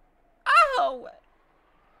 Oh!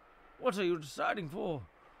 What are you deciding for?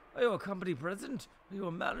 Are you a company president? Are you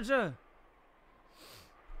a manager?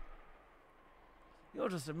 You're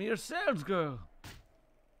just a mere sales girl.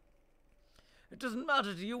 It doesn't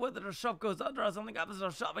matter to you whether a shop goes under or something happens in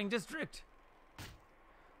a shopping district.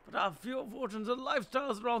 But our fortunes and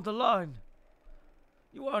lifestyles are on the line.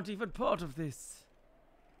 You aren't even part of this.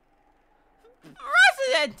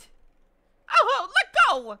 President! Oh, let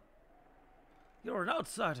go! You're an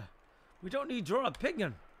outsider. We don't need your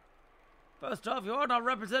opinion. First off, you aren't our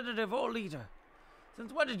representative or leader.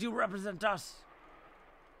 Since when did you represent us?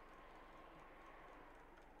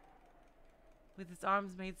 With his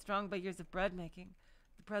arms made strong by years of bread making,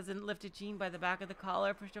 the president lifted Jeanne by the back of the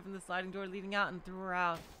collar, pushed open the sliding door leading out, and threw her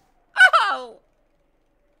out. Oh!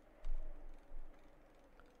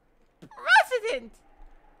 President!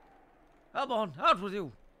 Come on, out with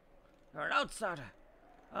you. You're an outsider.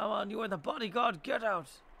 Come on, you and the bodyguard, get out.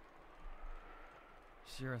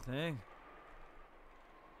 Sure thing.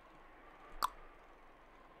 The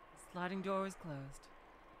sliding door was closed.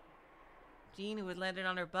 Jeanne, who had landed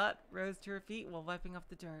on her butt, rose to her feet while wiping off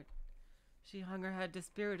the dirt. She hung her head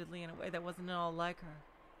dispiritedly in a way that wasn't at all like her.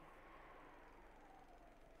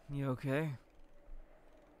 You okay?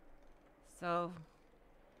 So,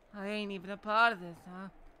 I ain't even a part of this, huh?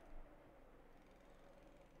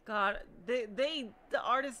 God, the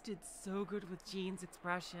artist did so good with Jeanne's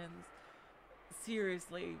expressions.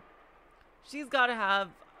 Seriously. She's got to have,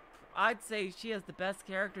 I'd say she has the best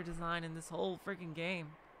character design in this whole freaking game.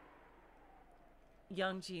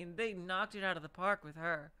 Young Jeanne, they knocked it out of the park with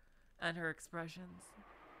her and her expressions.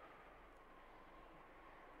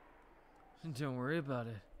 Don't worry about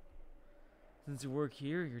it. Since you work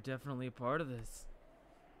here, you're definitely a part of this.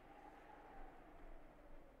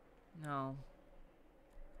 No.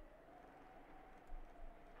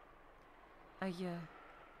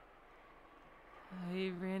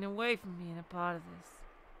 He ran away from being a part of this.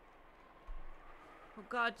 Oh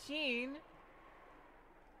God, Jeanne.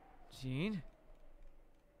 Jeanne?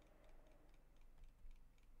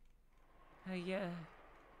 I'm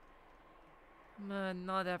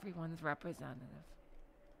not everyone's representative.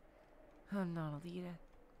 I'm not a leader.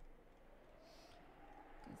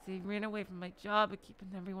 'Cause they ran away from my job of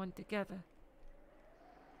keeping everyone together.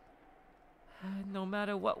 No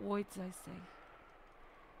matter what words I say,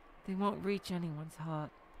 they won't reach anyone's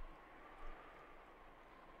heart.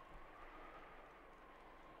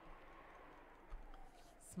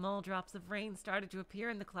 Small drops of rain started to appear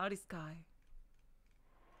in the cloudy sky.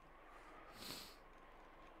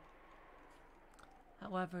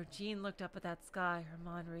 However, Jeanne looked up at that sky, her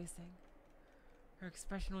mind racing. Her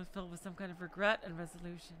expression was filled with some kind of regret and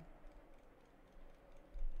resolution.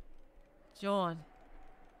 John.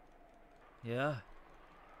 Yeah?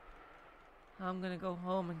 I'm gonna go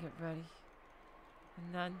home and get ready.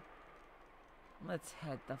 And then, let's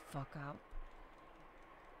head the fuck out.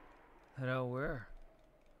 Head out where?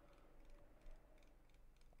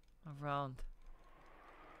 Around.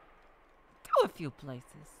 To a few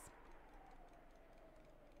places.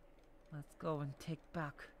 Let's go and take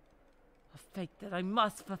back a fate that I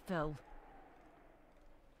must fulfill.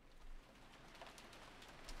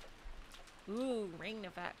 Ooh, rain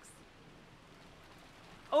effects.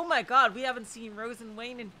 Oh my God, we haven't seen Rose and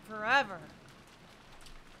Wayne in forever.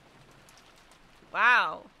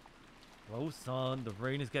 Wow. Well, son, the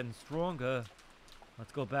rain is getting stronger.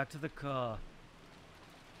 Let's go back to the car.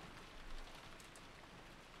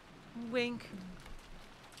 Wink.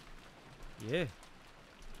 Yeah.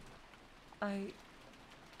 I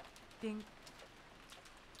think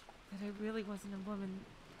that I really wasn't a woman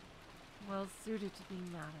well suited to be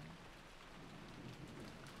madam.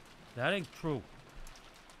 That ain't true.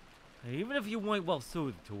 And even if you weren't well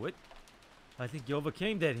suited to it, I think you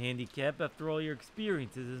overcame that handicap after all your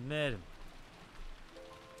experiences as madam.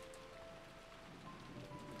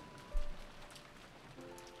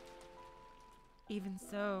 Even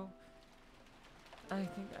so, I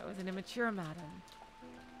think I was an immature madam,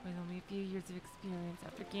 with only a few years of experience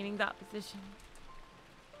after gaining that position.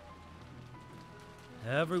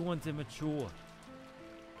 Everyone's immature.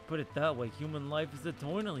 To put it that way, human life is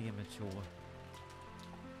eternally immature.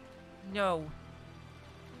 No.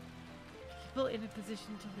 People in a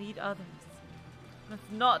position to lead others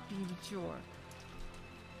must not be immature.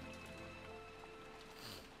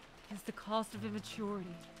 Because the cost of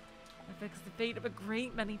immaturity affects the fate of a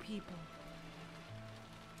great many people.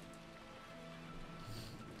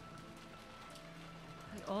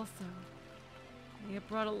 I also may have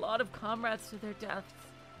brought a lot of comrades to their deaths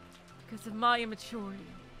because of my immaturity.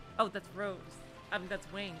 Oh, that's Rose.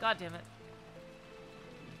 That's Wayne. God damn it.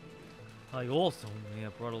 I also may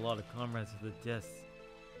have brought a lot of comrades to the deaths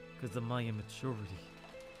because of my immaturity.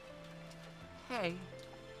 Hey,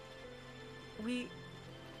 we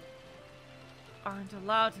aren't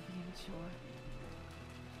allowed to be immature.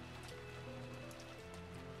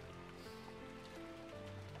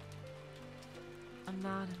 A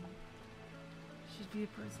madam should be a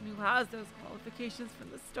person who has those qualifications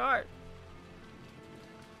from the start.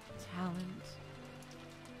 Talent,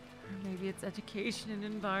 or maybe it's education and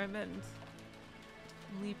environment.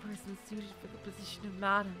 Only a person suited for the position of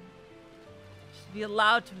madam should be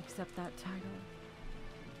allowed to accept that title.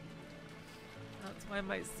 That's why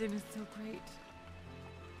my sin is so great.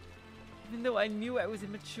 Even though I knew I was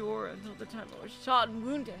immature until the time I was shot and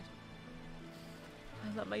wounded,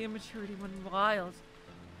 I let my immaturity run wild,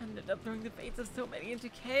 and ended up throwing the fates of so many into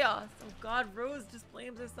chaos. Oh God, Rose just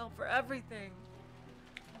blames herself for everything.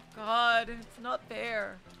 Oh God, it's not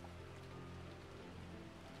fair.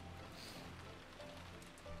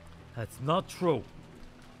 That's not true.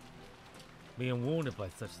 Being wounded by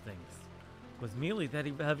such things was merely that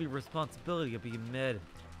heavy responsibility of being mad.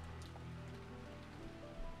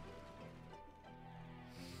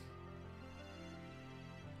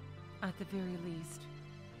 At the very least,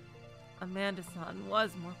 Amanda-san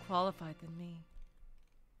was more qualified than me.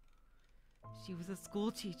 She was a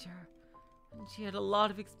school teacher, and she had a lot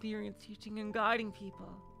of experience teaching and guiding people.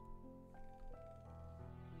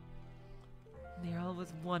 Meryl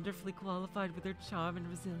was wonderfully qualified with her charm and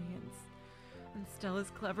resilience, and Stella's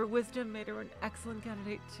clever wisdom made her an excellent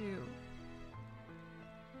candidate too.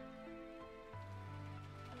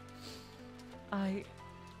 I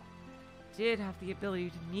did have the ability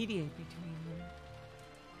to mediate between them,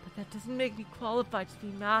 but that doesn't make me qualified to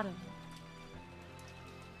be Madam.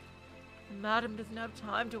 And Madam doesn't have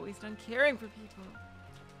time to waste on caring for people.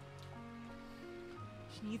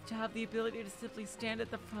 She needs to have the ability to simply stand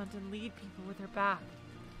at the front and lead people with her back.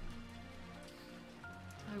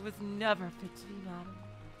 I was never fit to be Madam.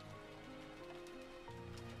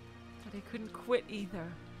 But I couldn't quit either.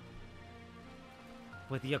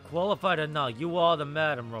 Whether you're qualified or not, you are the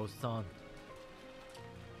Madam, Rose-san.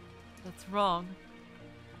 That's wrong.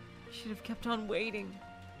 I should have kept on waiting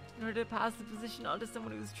in order to pass the position on to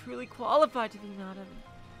someone who's truly qualified to be Madam.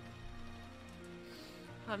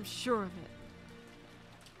 I'm sure of it.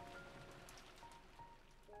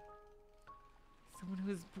 Someone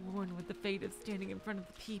who is born with the fate of standing in front of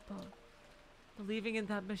the people, believing in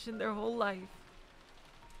that mission their whole life.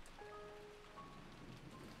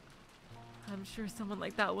 I'm sure someone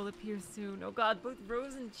like that will appear soon. Oh God, both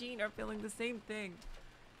Rose and Jeanne are feeling the same thing.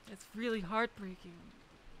 It's really heartbreaking.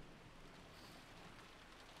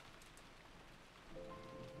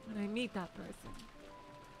 When I meet that person,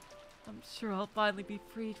 I'm sure I'll finally be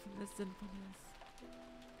freed from this sinfulness.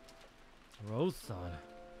 Rose-san.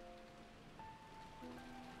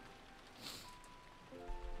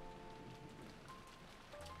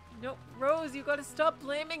 No, Rose, you gotta stop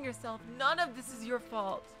blaming yourself. None of this is your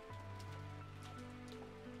fault.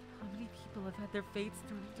 How many people have had their fates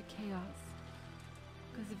thrown into chaos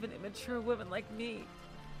because of an immature woman like me?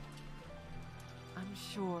 I'm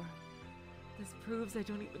sure this proves I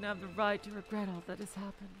don't even have the right to regret all that has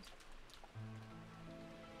happened.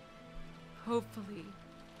 Hopefully,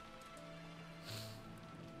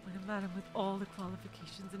 when a madam with all the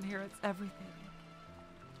qualifications inherits everything,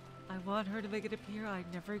 I want her to make it appear I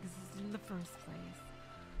never existed in the first place.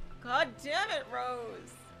 God damn it,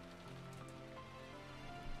 Rose!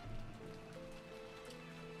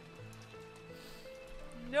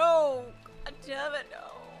 No! God damn it,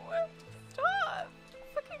 no! Stop!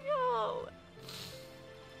 Fucking hell!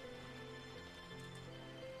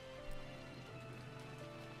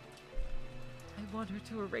 I want her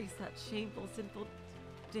to erase that shameful, sinful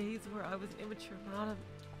days where I was an immature madam.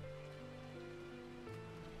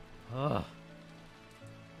 Ugh.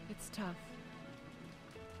 It's tough.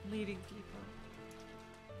 Leading people.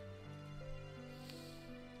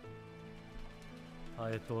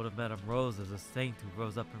 I had thought of Madame Rose as a saint who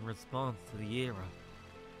rose up in response to the era.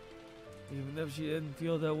 Even if she didn't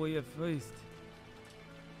feel that way at first,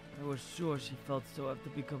 I was sure she felt so after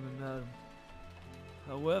becoming Madam.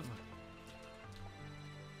 However,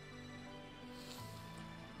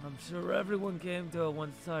 I'm sure everyone came to her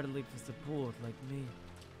one-sidedly for support, like me.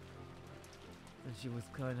 And she was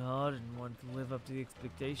kind-hearted and wanted to live up to the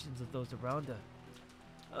expectations of those around her.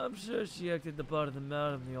 I'm sure she acted the part of the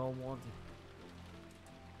Madam they all wanted.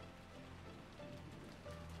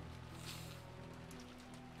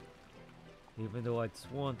 Even though I'd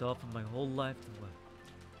sworn to offer my whole life to her,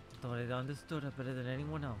 I thought I'd understood her better than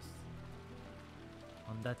anyone else.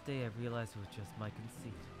 On that day, I realized it was just my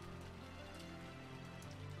conceit.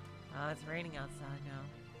 It's raining outside now.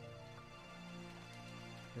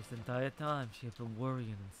 This entire time, she had been worrying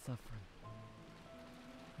and suffering.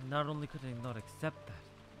 And not only could I not accept that,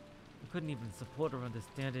 I couldn't even support or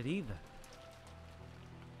understand it either.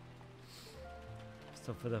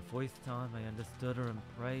 So for the first time, I understood her and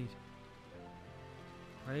prayed.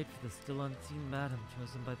 Prayed for the still unseen Madam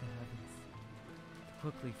chosen by the heavens to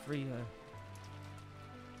quickly free her.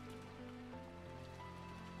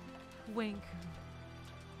 Wanku,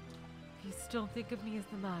 if you still think of me as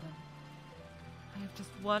the Madam, I have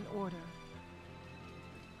just one order.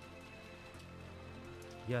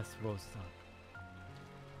 Yes, Rose-san.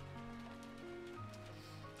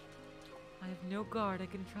 I have no guard I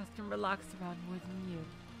can trust and relax around more than you.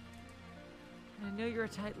 And I know you're a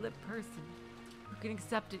tight-lipped person who can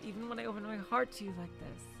accept it even when I open my heart to you like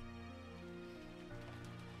this.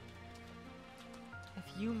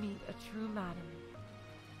 If you meet a true Madam,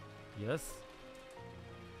 Yes?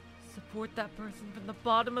 support that person from the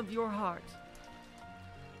bottom of your heart.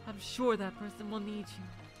 I'm sure that person will need you.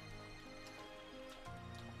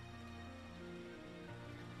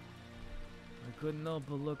 I couldn't help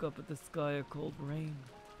but look up at the sky of cold rain,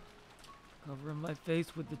 covering my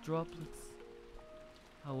face with the droplets.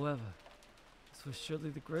 However, this was surely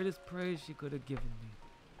the greatest praise she could have given me.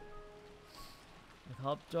 With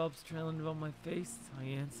hop drops trailing down my face, I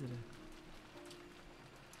answered it.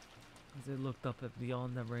 As I looked up at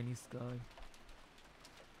beyond the rainy sky,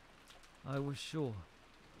 I was sure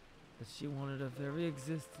that she wanted her very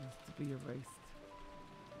existence to be erased.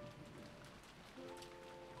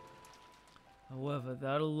 However,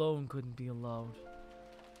 that alone couldn't be allowed.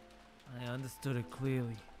 I understood it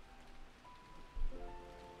clearly.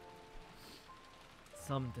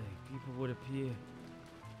 Someday, people would appear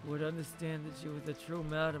who would understand that she was a true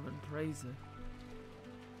madam and praise her.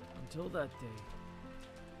 Until that day,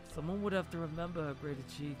 someone would have to remember her great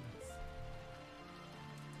achievements.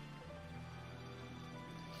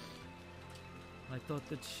 I thought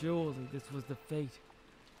that surely this was the fate,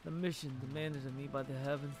 the mission demanded of me by the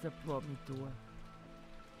heavens that brought me to her.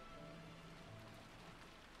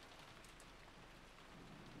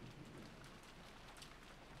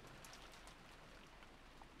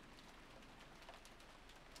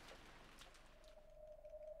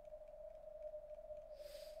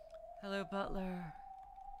 Hello, Butler.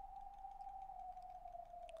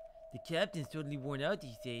 The captain's totally worn out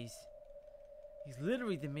these days. He's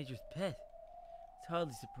literally the Major's pet. It's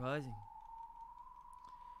hardly surprising.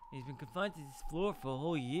 He's been confined to this floor for a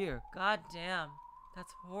whole year. God damn.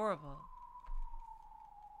 That's horrible.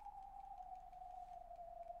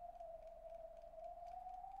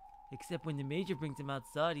 Except when the Major brings him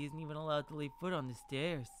outside, he isn't even allowed to lay foot on the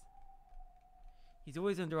stairs. He's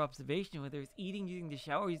always under observation, whether it's eating, using the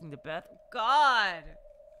shower, using the bathroom. God!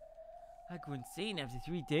 I go insane after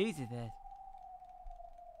 3 days of that.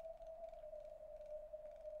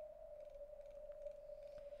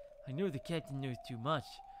 I know the captain knows too much,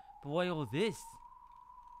 but why all this?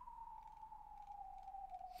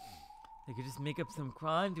 They could just make up some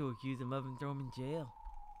crime to accuse him of and throw him in jail.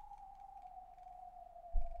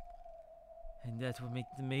 And that's what makes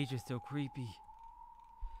the Major so creepy.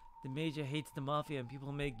 The Major hates the Mafia and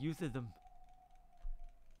people make use of them.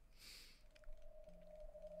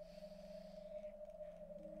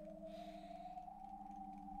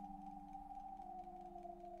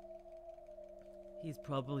 He's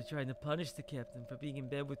probably trying to punish the captain for being in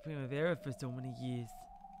bed with Primavera for so many years.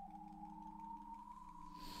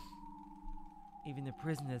 Even the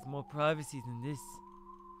prison has more privacy than this.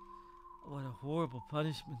 What a horrible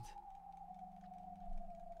punishment.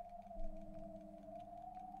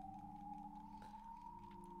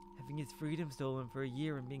 Having his freedom stolen for a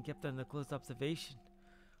year and being kept under close observation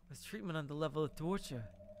was treatment on the level of torture.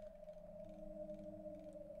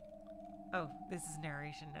 Oh, this is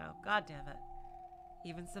narration now. God damn it.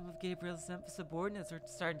 Even some of Gabriel's subordinates are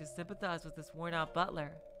starting to sympathize with this worn-out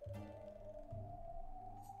butler.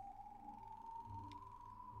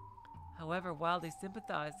 However, while they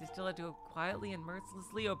sympathize, they still had to quietly and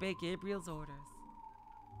mercilessly obey Gabriel's orders.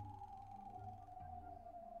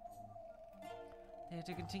 They had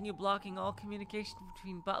to continue blocking all communication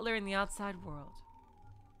between Butler and the outside world.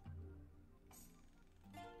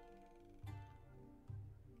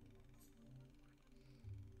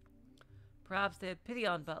 Perhaps they had pity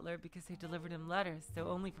on Butler because they delivered him letters, though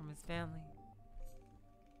only from his family.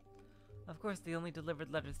 Of course, they only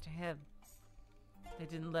delivered letters to him. They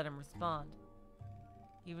didn't let him respond.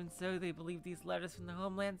 Even so, they believed these letters from the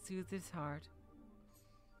homeland soothed his heart.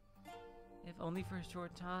 If only for a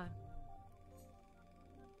short time.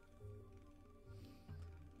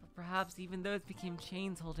 But perhaps even those became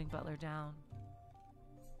chains holding Butler down.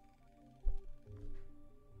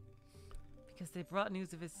 Because they brought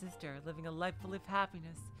news of his sister living a life full of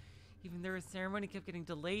happiness, even though her ceremony kept getting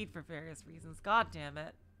delayed for various reasons. God damn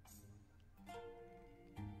it.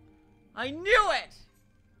 I knew it!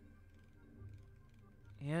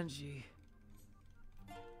 Angie.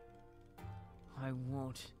 I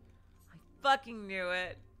won't. I fucking knew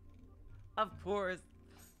it. Of course,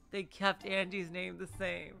 they kept Angie's name the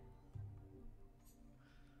same.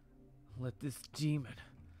 Let this demon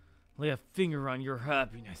lay a finger on your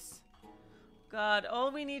happiness. God,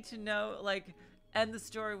 all we need to know, end the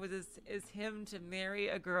story with is him to marry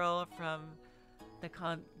a girl from the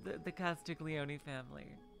Castiglione family.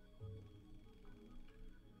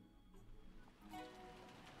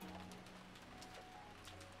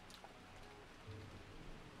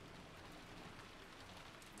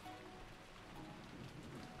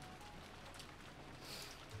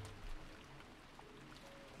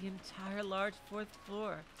 The entire large fourth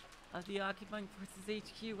floor of the occupying forces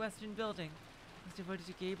HQ Western Building was devoted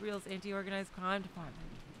to Gabriel's anti-organized crime department.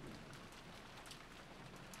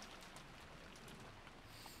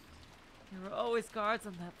 There were always guards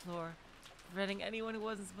on that floor, preventing anyone who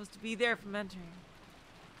wasn't supposed to be there from entering.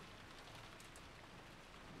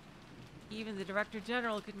 Even the Director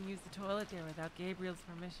General couldn't use the toilet there without Gabriel's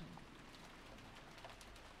permission.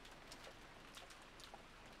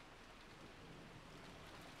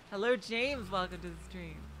 Hello, James. Welcome to the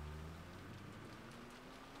stream.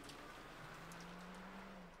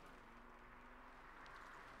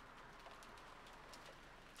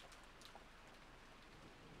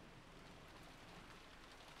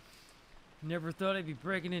 Never thought I'd be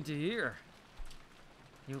breaking into here.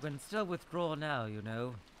 You can still withdraw now, you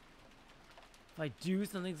know. If I do,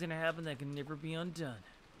 something's gonna happen that can never be undone.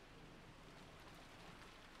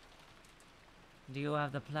 Do you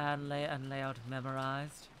have the plan and layout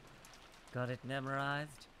memorized? Got it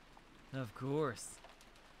memorized? Of course.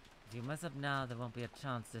 If you mess up now, there won't be a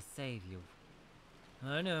chance to save you.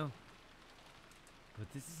 I know.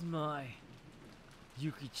 But this is my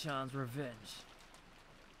Yuki-chan's revenge.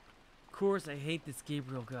 Of course, I hate this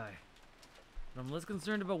Gabriel guy. But I'm less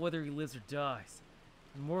concerned about whether he lives or dies.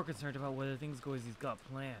 I'm more concerned about whether things go as he's got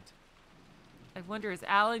planned. I wonder, is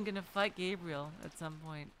Alan gonna fight Gabriel at some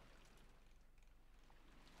point?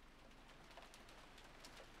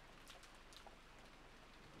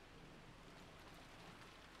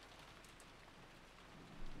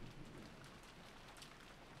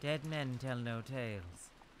 Dead men tell no tales.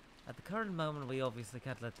 At the current moment, we obviously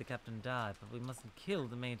can't let the captain die, but we mustn't kill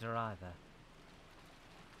the mater either.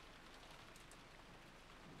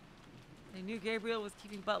 They knew Gabriel was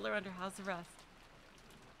keeping Butler under house arrest.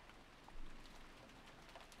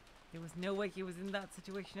 There was no way he was in that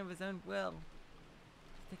situation of his own will.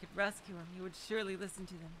 If they could rescue him, he would surely listen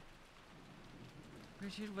to them.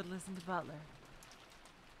 Richard would listen to Butler.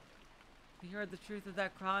 If he heard the truth of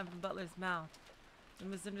that crime from Butler's mouth, the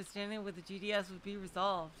misunderstanding with the GDS would be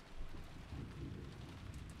resolved.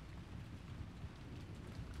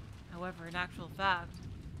 However, in actual fact,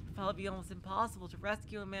 it felt to be almost impossible to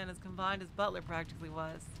rescue a man as confined as Butler practically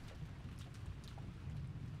was.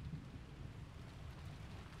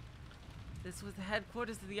 This was the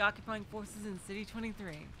headquarters of the occupying forces in City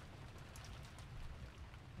 23.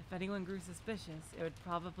 If anyone grew suspicious, it would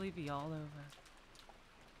probably be all over.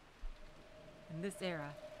 In this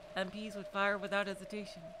era, MPs would fire without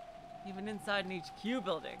hesitation, even inside an HQ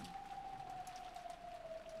building.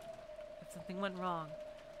 If something went wrong,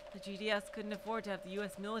 the GDS couldn't afford to have the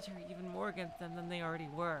US military even more against them than they already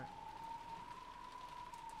were.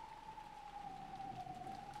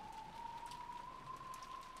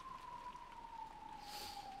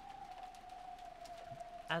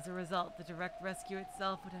 As a result, the direct rescue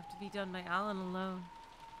itself would have to be done by Alan alone.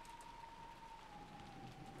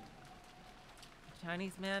 A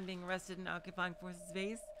Chinese man being arrested in occupying forces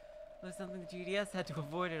base was something the GDS had to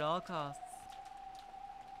avoid at all costs.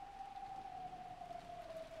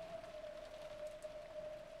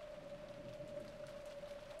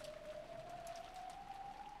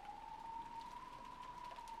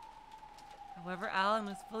 However, Alan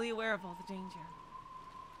was fully aware of all the danger.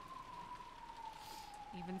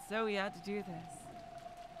 Even so, he had to do this.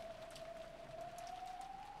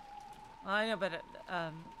 I know, but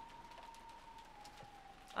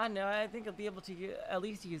I know. I think he'll be able to at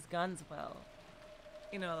least use guns well.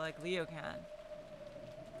 You know, like Leo can.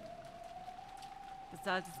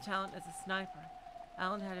 Besides his talent as a sniper,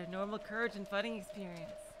 Alan had a normal courage and fighting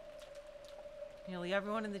experience. Nearly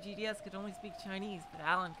everyone in the GDS could only speak Chinese, but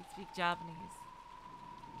Alan could speak Japanese.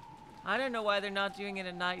 I don't know why they're not doing it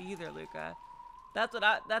at night either, Luca. That's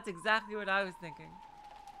exactly what I was thinking.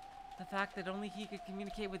 The fact that only he could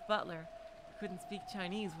communicate with Butler, who couldn't speak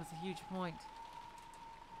Chinese, was a huge point.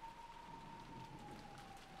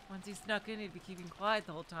 Once he snuck in, he'd be keeping quiet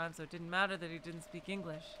the whole time, so it didn't matter that he didn't speak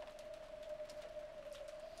English.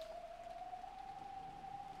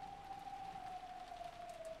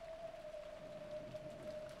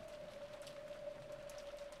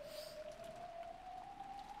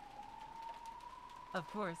 Of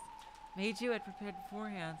course, Meiju had prepared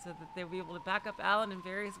beforehand so that they would be able to back up Alan in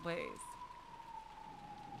various ways.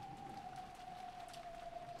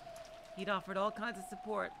 He'd offered all kinds of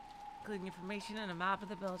support, including information and a map of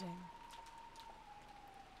the building.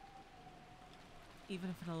 Even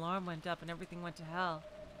if an alarm went up and everything went to hell,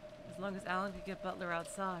 as long as Alan could get Butler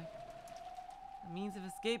outside, a means of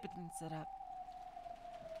escape had been set up.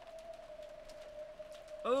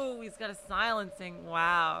 Oh, he's got a silencing.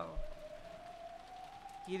 Wow.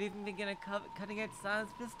 He'd even begin a cutting-edge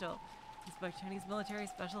silenced pistol used by Chinese military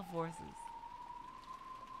special forces.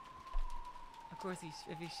 Of course,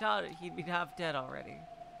 if he shot it, he'd be half dead already.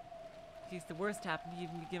 In case the worst happened, he'd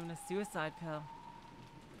even be given a suicide pill.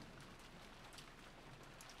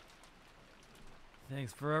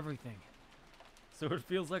 Thanks for everything. So it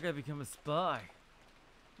feels like I've become a spy.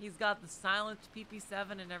 He's got the silenced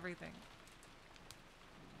PP7 and everything.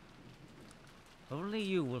 Only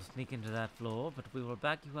you will sneak into that floor, but we will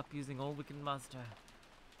back you up using all we can muster.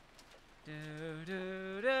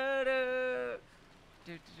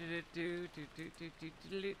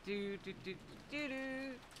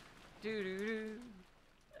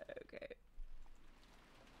 Okay.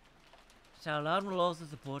 Xiaolan will also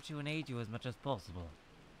support you and aid you as much as possible.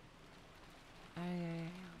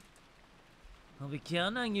 I'll be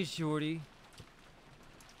counting on you, Shorty.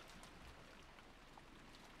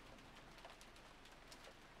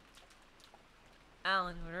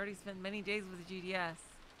 Alan, who had already spent many days with the GDS,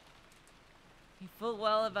 knew full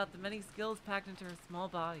well about the many skills packed into her small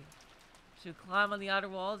body. She would climb on the outer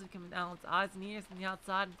walls, becoming Alan's eyes and ears from the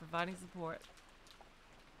outside and providing support.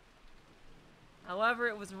 However,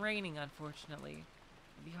 it was raining, unfortunately.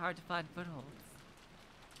 It would be hard to find footholds.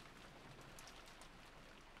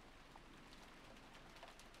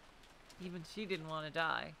 Even she didn't want to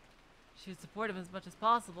die. She would support him as much as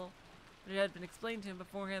possible, but it had been explained to him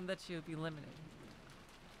beforehand that she would be limited.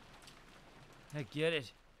 I get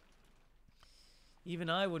it. Even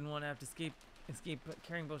I wouldn't want to have to escape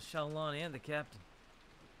carrying both Shaolan and the captain.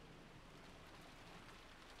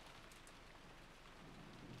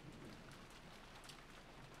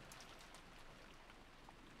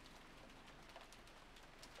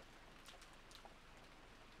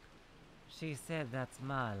 She said that's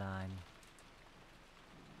my line.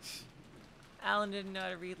 Alan didn't know how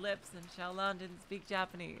to read lips, and Shaolan didn't speak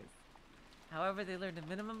Japanese. However, they learned a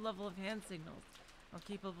minimum level of hand signals, and were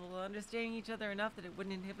capable of understanding each other enough that it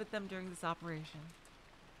wouldn't inhibit them during this operation.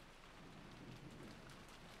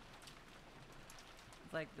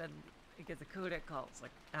 It's like then it gets a codec call. It's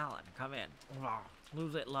like, Alan, come in.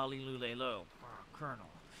 Lose it, lolly lule low. Colonel.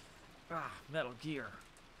 Metal Gear.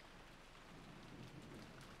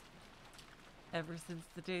 Ever since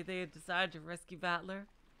the day they had decided to rescue Butler,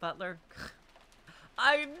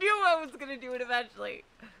 I knew I was gonna do it eventually.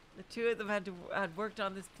 The two of them had worked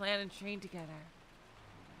on this plan and trained together.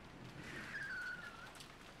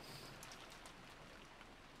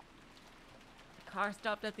 The car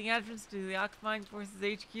stopped at the entrance to the occupying forces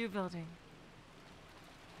HQ building.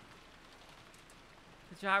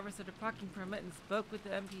 The driver set a parking permit and spoke with the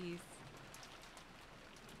MPs.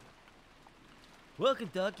 Welcome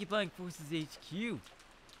to Occupying Forces HQ. Do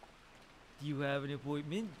you have an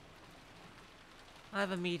appointment? I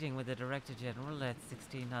have a meeting with the Director General at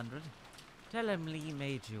 1600. Tell him Lee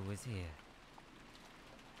Meiju was here.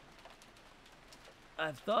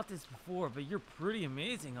 I've thought this before, but you're pretty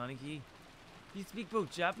amazing, Aniki. You speak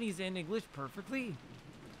both Japanese and English perfectly?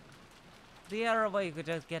 The era where you could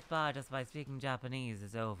just get by just by speaking Japanese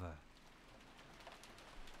is over.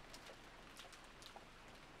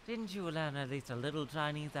 Didn't you learn at least a little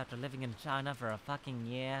Chinese after living in China for a fucking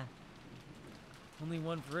year? Only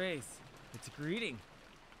one phrase. It's a greeting.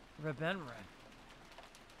 Rebenren.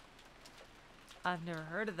 I've never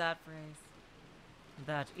heard of that phrase.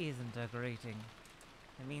 That isn't a greeting.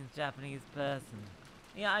 It means Japanese person.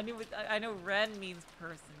 Yeah, I know Ren means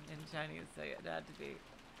person in Chinese, so it had to be.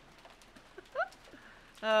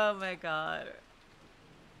 Oh my god.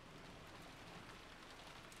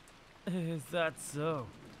 Is that so?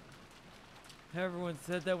 Everyone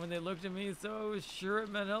said that when they looked at me, so I was sure it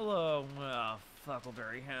meant hello. Ah,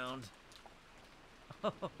 Fuckleberry Hound.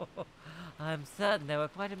 I'm certain they were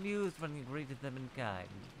quite amused when you greeted them in kind.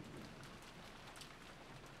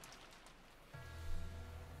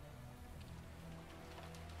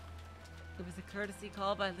 It was a courtesy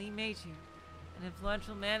call by Lee Meiju, an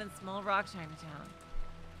influential man in Small Rock, Chinatown.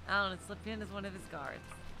 Alan had slipped in as one of his guards.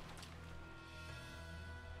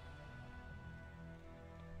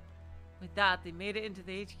 With that, they made it into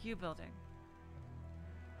the HQ building.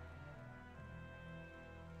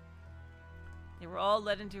 They were all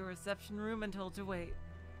led into a reception room and told to wait.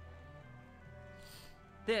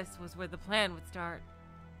 This was where the plan would start.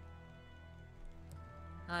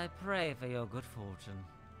 I pray for your good fortune.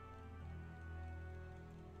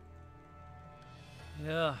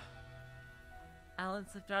 Yeah. Alan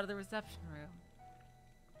slipped out of the reception room.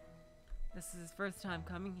 This is his first time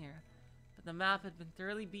coming here, but the map had been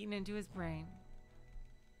thoroughly beaten into his brain.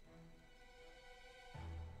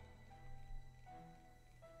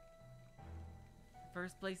 The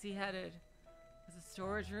first place he headed was a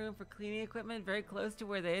storage room for cleaning equipment very close to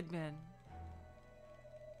where they had been.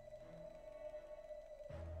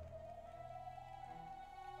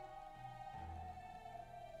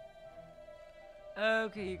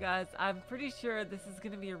 Okay, you guys, I'm pretty sure this is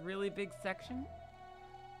going to be a really big section.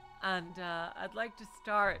 And I'd like to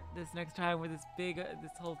start this next time with this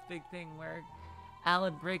whole big thing where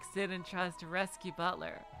Alan breaks in and tries to rescue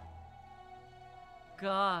Butler.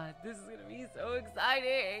 God, this is going to be so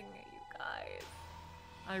exciting, you guys.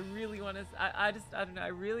 I really want to, I don't know, I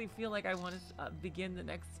really feel like I want to begin the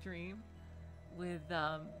next stream with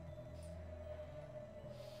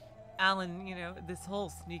Alan, you know, this whole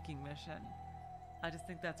sneaking mission. I just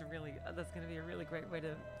think that's going to be a really great way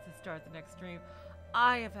to start the next stream.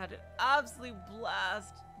 I have had an absolute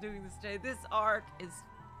blast doing this day. This arc is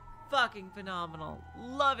fucking phenomenal.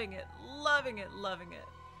 Loving it, loving it, loving it.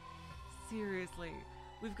 Seriously.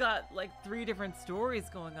 We've got like 3 different stories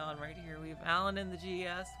going on right here. We have Alan in the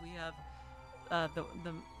GS. We have the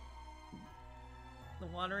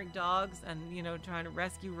wandering dogs and, you know, trying to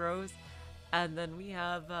rescue Rose. And then we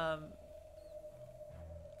have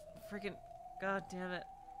freaking, god damn it,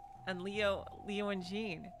 and Leo and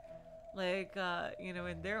Jeanne, like you know,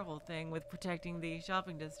 in their whole thing with protecting the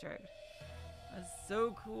shopping district. That's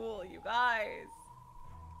so cool, you guys.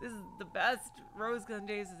 This is the best Rose Gun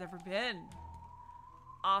Days has ever been.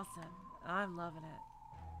 Awesome. I'm loving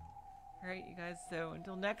it. Alright, you guys, so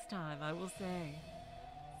until next time, I will say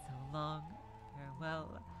so long,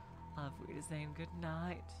 farewell, auf Wiedersehen, good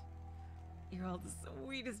night. You're all the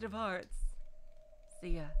sweetest of hearts.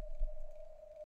 See ya.